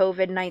story of the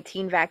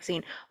COVID-19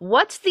 vaccine.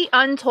 What's the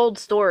untold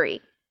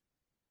story?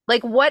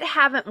 Like, what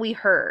haven't we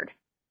heard?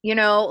 You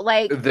know,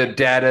 like the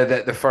data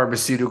that the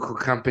pharmaceutical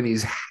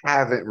companies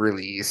haven't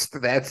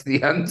released. That's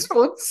the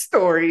untold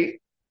story.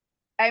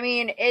 I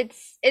mean,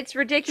 it's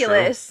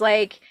ridiculous. True.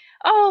 Like,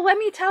 oh, let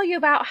me tell you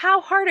about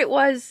how hard it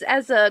was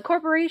as a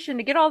corporation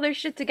to get all their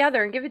shit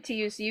together and give it to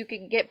you so you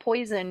could get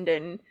poisoned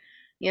and,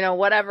 you know,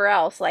 whatever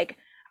else. Like,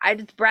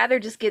 I'd rather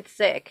just get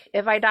sick.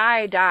 If I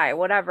die, I die.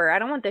 Whatever. I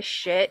don't want this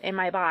shit in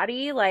my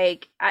body.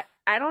 Like, I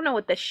don't know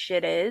what this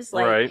shit is.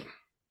 Like, right.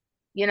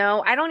 You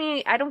know, I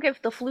don't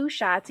give the flu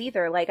shots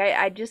either. Like,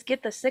 I just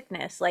get the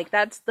sickness. Like,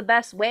 that's the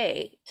best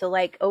way to,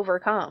 like,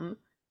 overcome.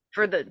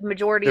 For the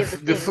majority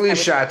of the flu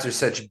shots are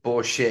such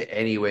bullshit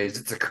anyways.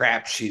 It's a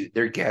crapshoot.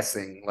 They're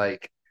guessing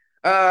like,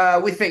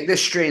 we think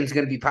this strain's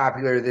going to be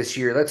popular this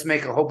year. Let's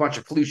make a whole bunch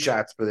of flu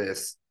shots for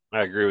this.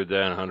 I agree with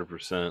that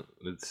 100%.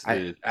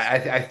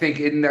 I think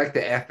in like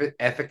the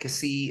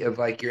efficacy of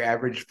like your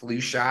average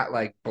flu shot,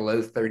 like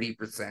below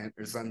 30%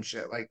 or some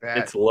shit like that.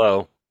 It's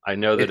low. I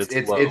know that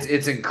it's low.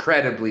 It's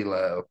incredibly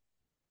low.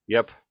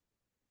 Yep.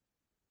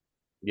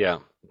 Yeah.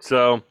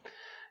 So,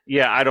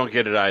 yeah, I don't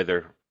get it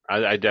either.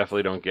 I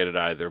definitely don't get it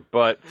either.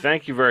 But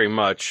thank you very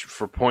much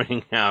for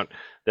pointing out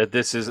that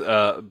this is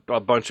a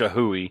bunch of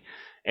hooey.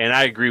 And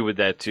I agree with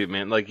that too,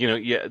 man. Like, you know,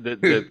 yeah,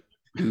 the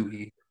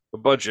hooey. A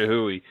bunch of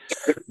hooey.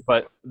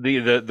 But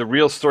the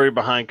real story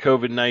behind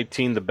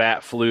COVID-19, the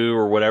bat flu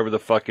or whatever the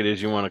fuck it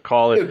is you want to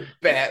call it.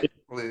 Bat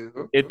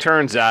flu. It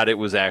turns out it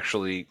was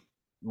actually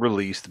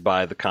released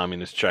by the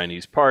Communist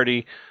Chinese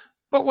Party.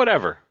 But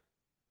whatever.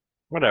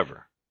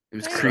 Whatever. It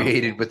was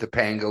created with the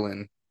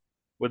pangolin.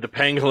 With the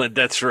pangolin,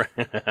 that's right.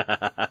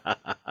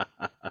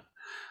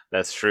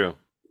 That's true.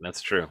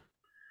 That's true.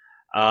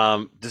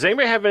 Does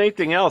anybody have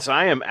anything else?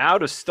 I am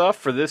out of stuff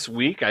for this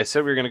week. I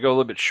said we were going to go a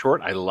little bit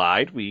short. I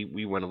lied.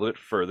 We went a little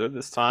bit further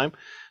this time.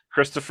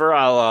 Christopher,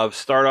 I'll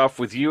start off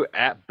with you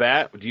at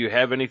bat. Do you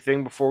have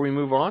anything before we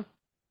move on?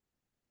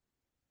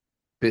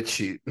 Bit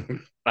shoot.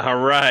 All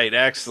right.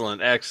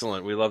 Excellent.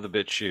 Excellent. We love the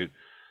bit shoot.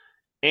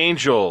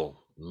 Angel,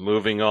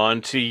 moving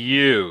on to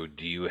you.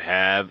 Do you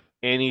have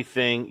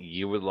anything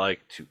you would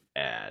like to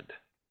add?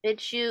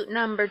 BitChute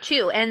number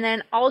 2. And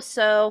then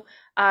also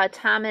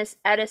Thomas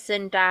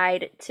Edison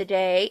died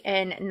today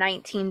in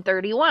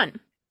 1931.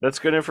 That's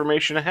good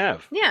information to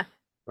have. Yeah.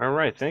 All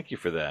right. Thank you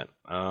for that.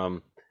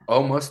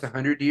 Almost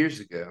 100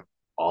 years ago.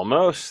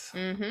 Almost.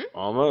 Mm-hmm.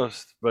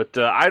 Almost. But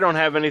I don't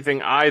have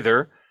anything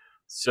either.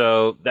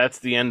 So that's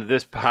the end of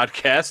this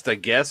podcast, I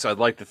guess. I'd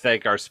like to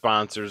thank our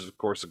sponsors, of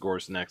course,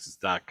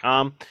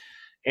 AgoraSnexus.com.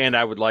 And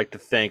I would like to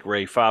thank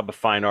Ray Fobb of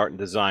Fine Art and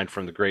Design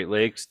from the Great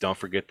Lakes. Don't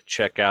forget to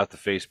check out the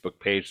Facebook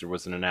page. There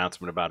was an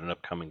announcement about an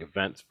upcoming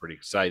event. It's pretty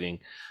exciting. A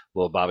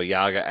little Baba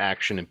Yaga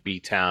action in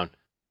B-Town.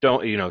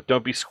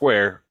 Don't be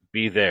square.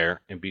 Be there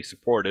and be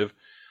supportive.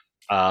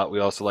 We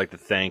also like to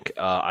thank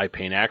I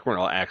Paint Akron.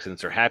 All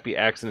accidents are happy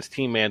accidents.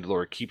 Team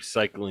Mandalore keeps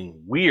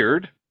cycling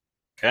weird.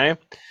 Okay?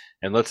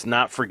 And let's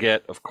not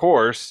forget, of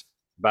course,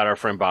 about our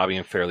friend Bobby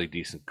and Fairly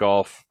Decent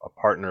Golf, a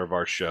partner of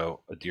our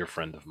show, a dear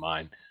friend of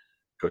mine.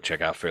 Go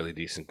check out Fairly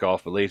Decent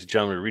Golf. But ladies and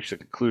gentlemen, we reached the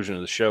conclusion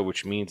of the show,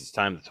 which means it's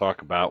time to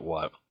talk about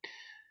what?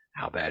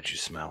 How bad you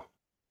smell.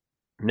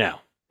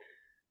 Now,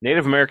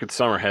 Native American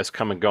summer has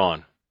come and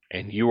gone,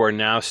 and you are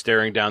now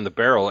staring down the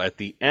barrel at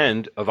the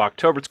end of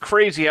October. It's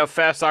crazy how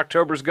fast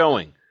October's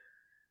going.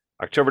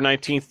 October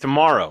 19th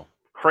tomorrow.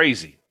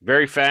 Crazy.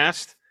 Very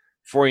fast.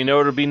 Before you know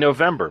it, it'll be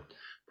November.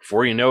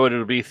 Before you know it,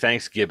 it'll be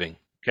Thanksgiving.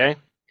 Okay?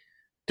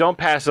 Don't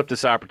pass up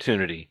this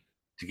opportunity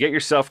to get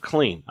yourself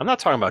clean. I'm not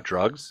talking about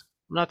drugs.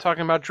 I'm not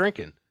talking about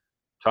drinking. I'm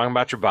talking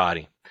about your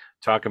body. I'm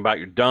talking about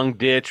your dung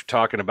ditch. I'm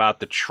talking about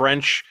the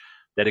trench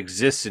that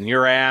exists in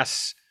your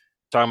ass.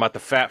 I'm talking about the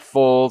fat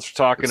folds. I'm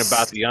talking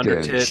about the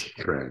undertit.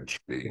 Trench,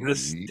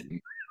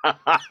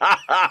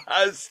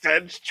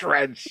 Stench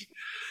trench.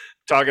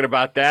 Talking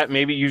about that.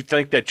 Maybe you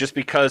think that just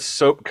because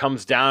soap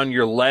comes down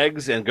your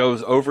legs and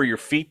goes over your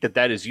feet,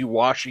 that is you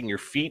washing your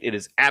feet. It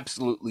is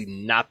absolutely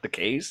not the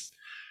case.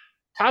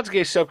 Todd's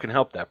Gay Soap can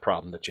help that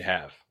problem that you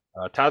have.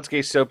 Todd's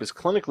Gay Soap is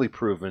clinically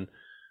proven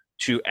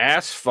to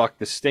ass fuck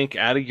the stink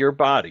out of your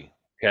body.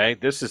 Okay,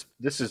 this is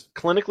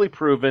clinically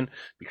proven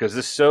because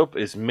this soap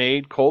is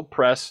made cold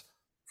press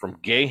from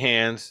gay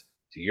hands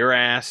to your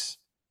ass,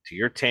 to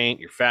your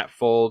taint, your fat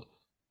fold,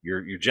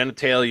 your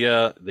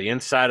genitalia, the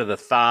inside of the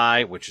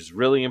thigh, which is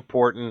really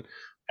important.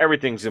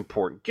 Everything's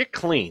important. Get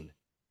clean.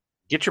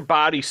 Get your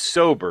body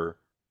sober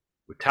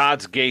with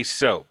Todd's Gay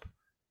Soap.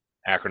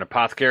 Akron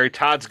Apothecary.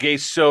 Todd's Gay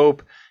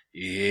Soap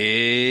is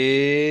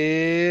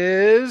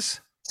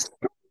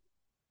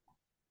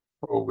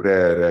Oh,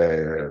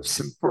 that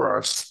ass. And for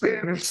our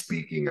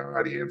Spanish-speaking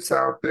audience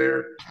out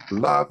there,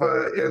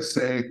 lava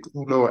ese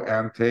culo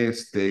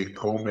antes de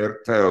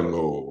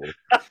comértelo.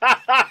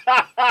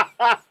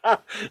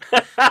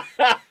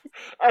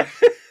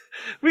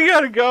 We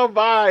gotta go.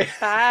 Bye.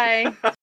 Bye.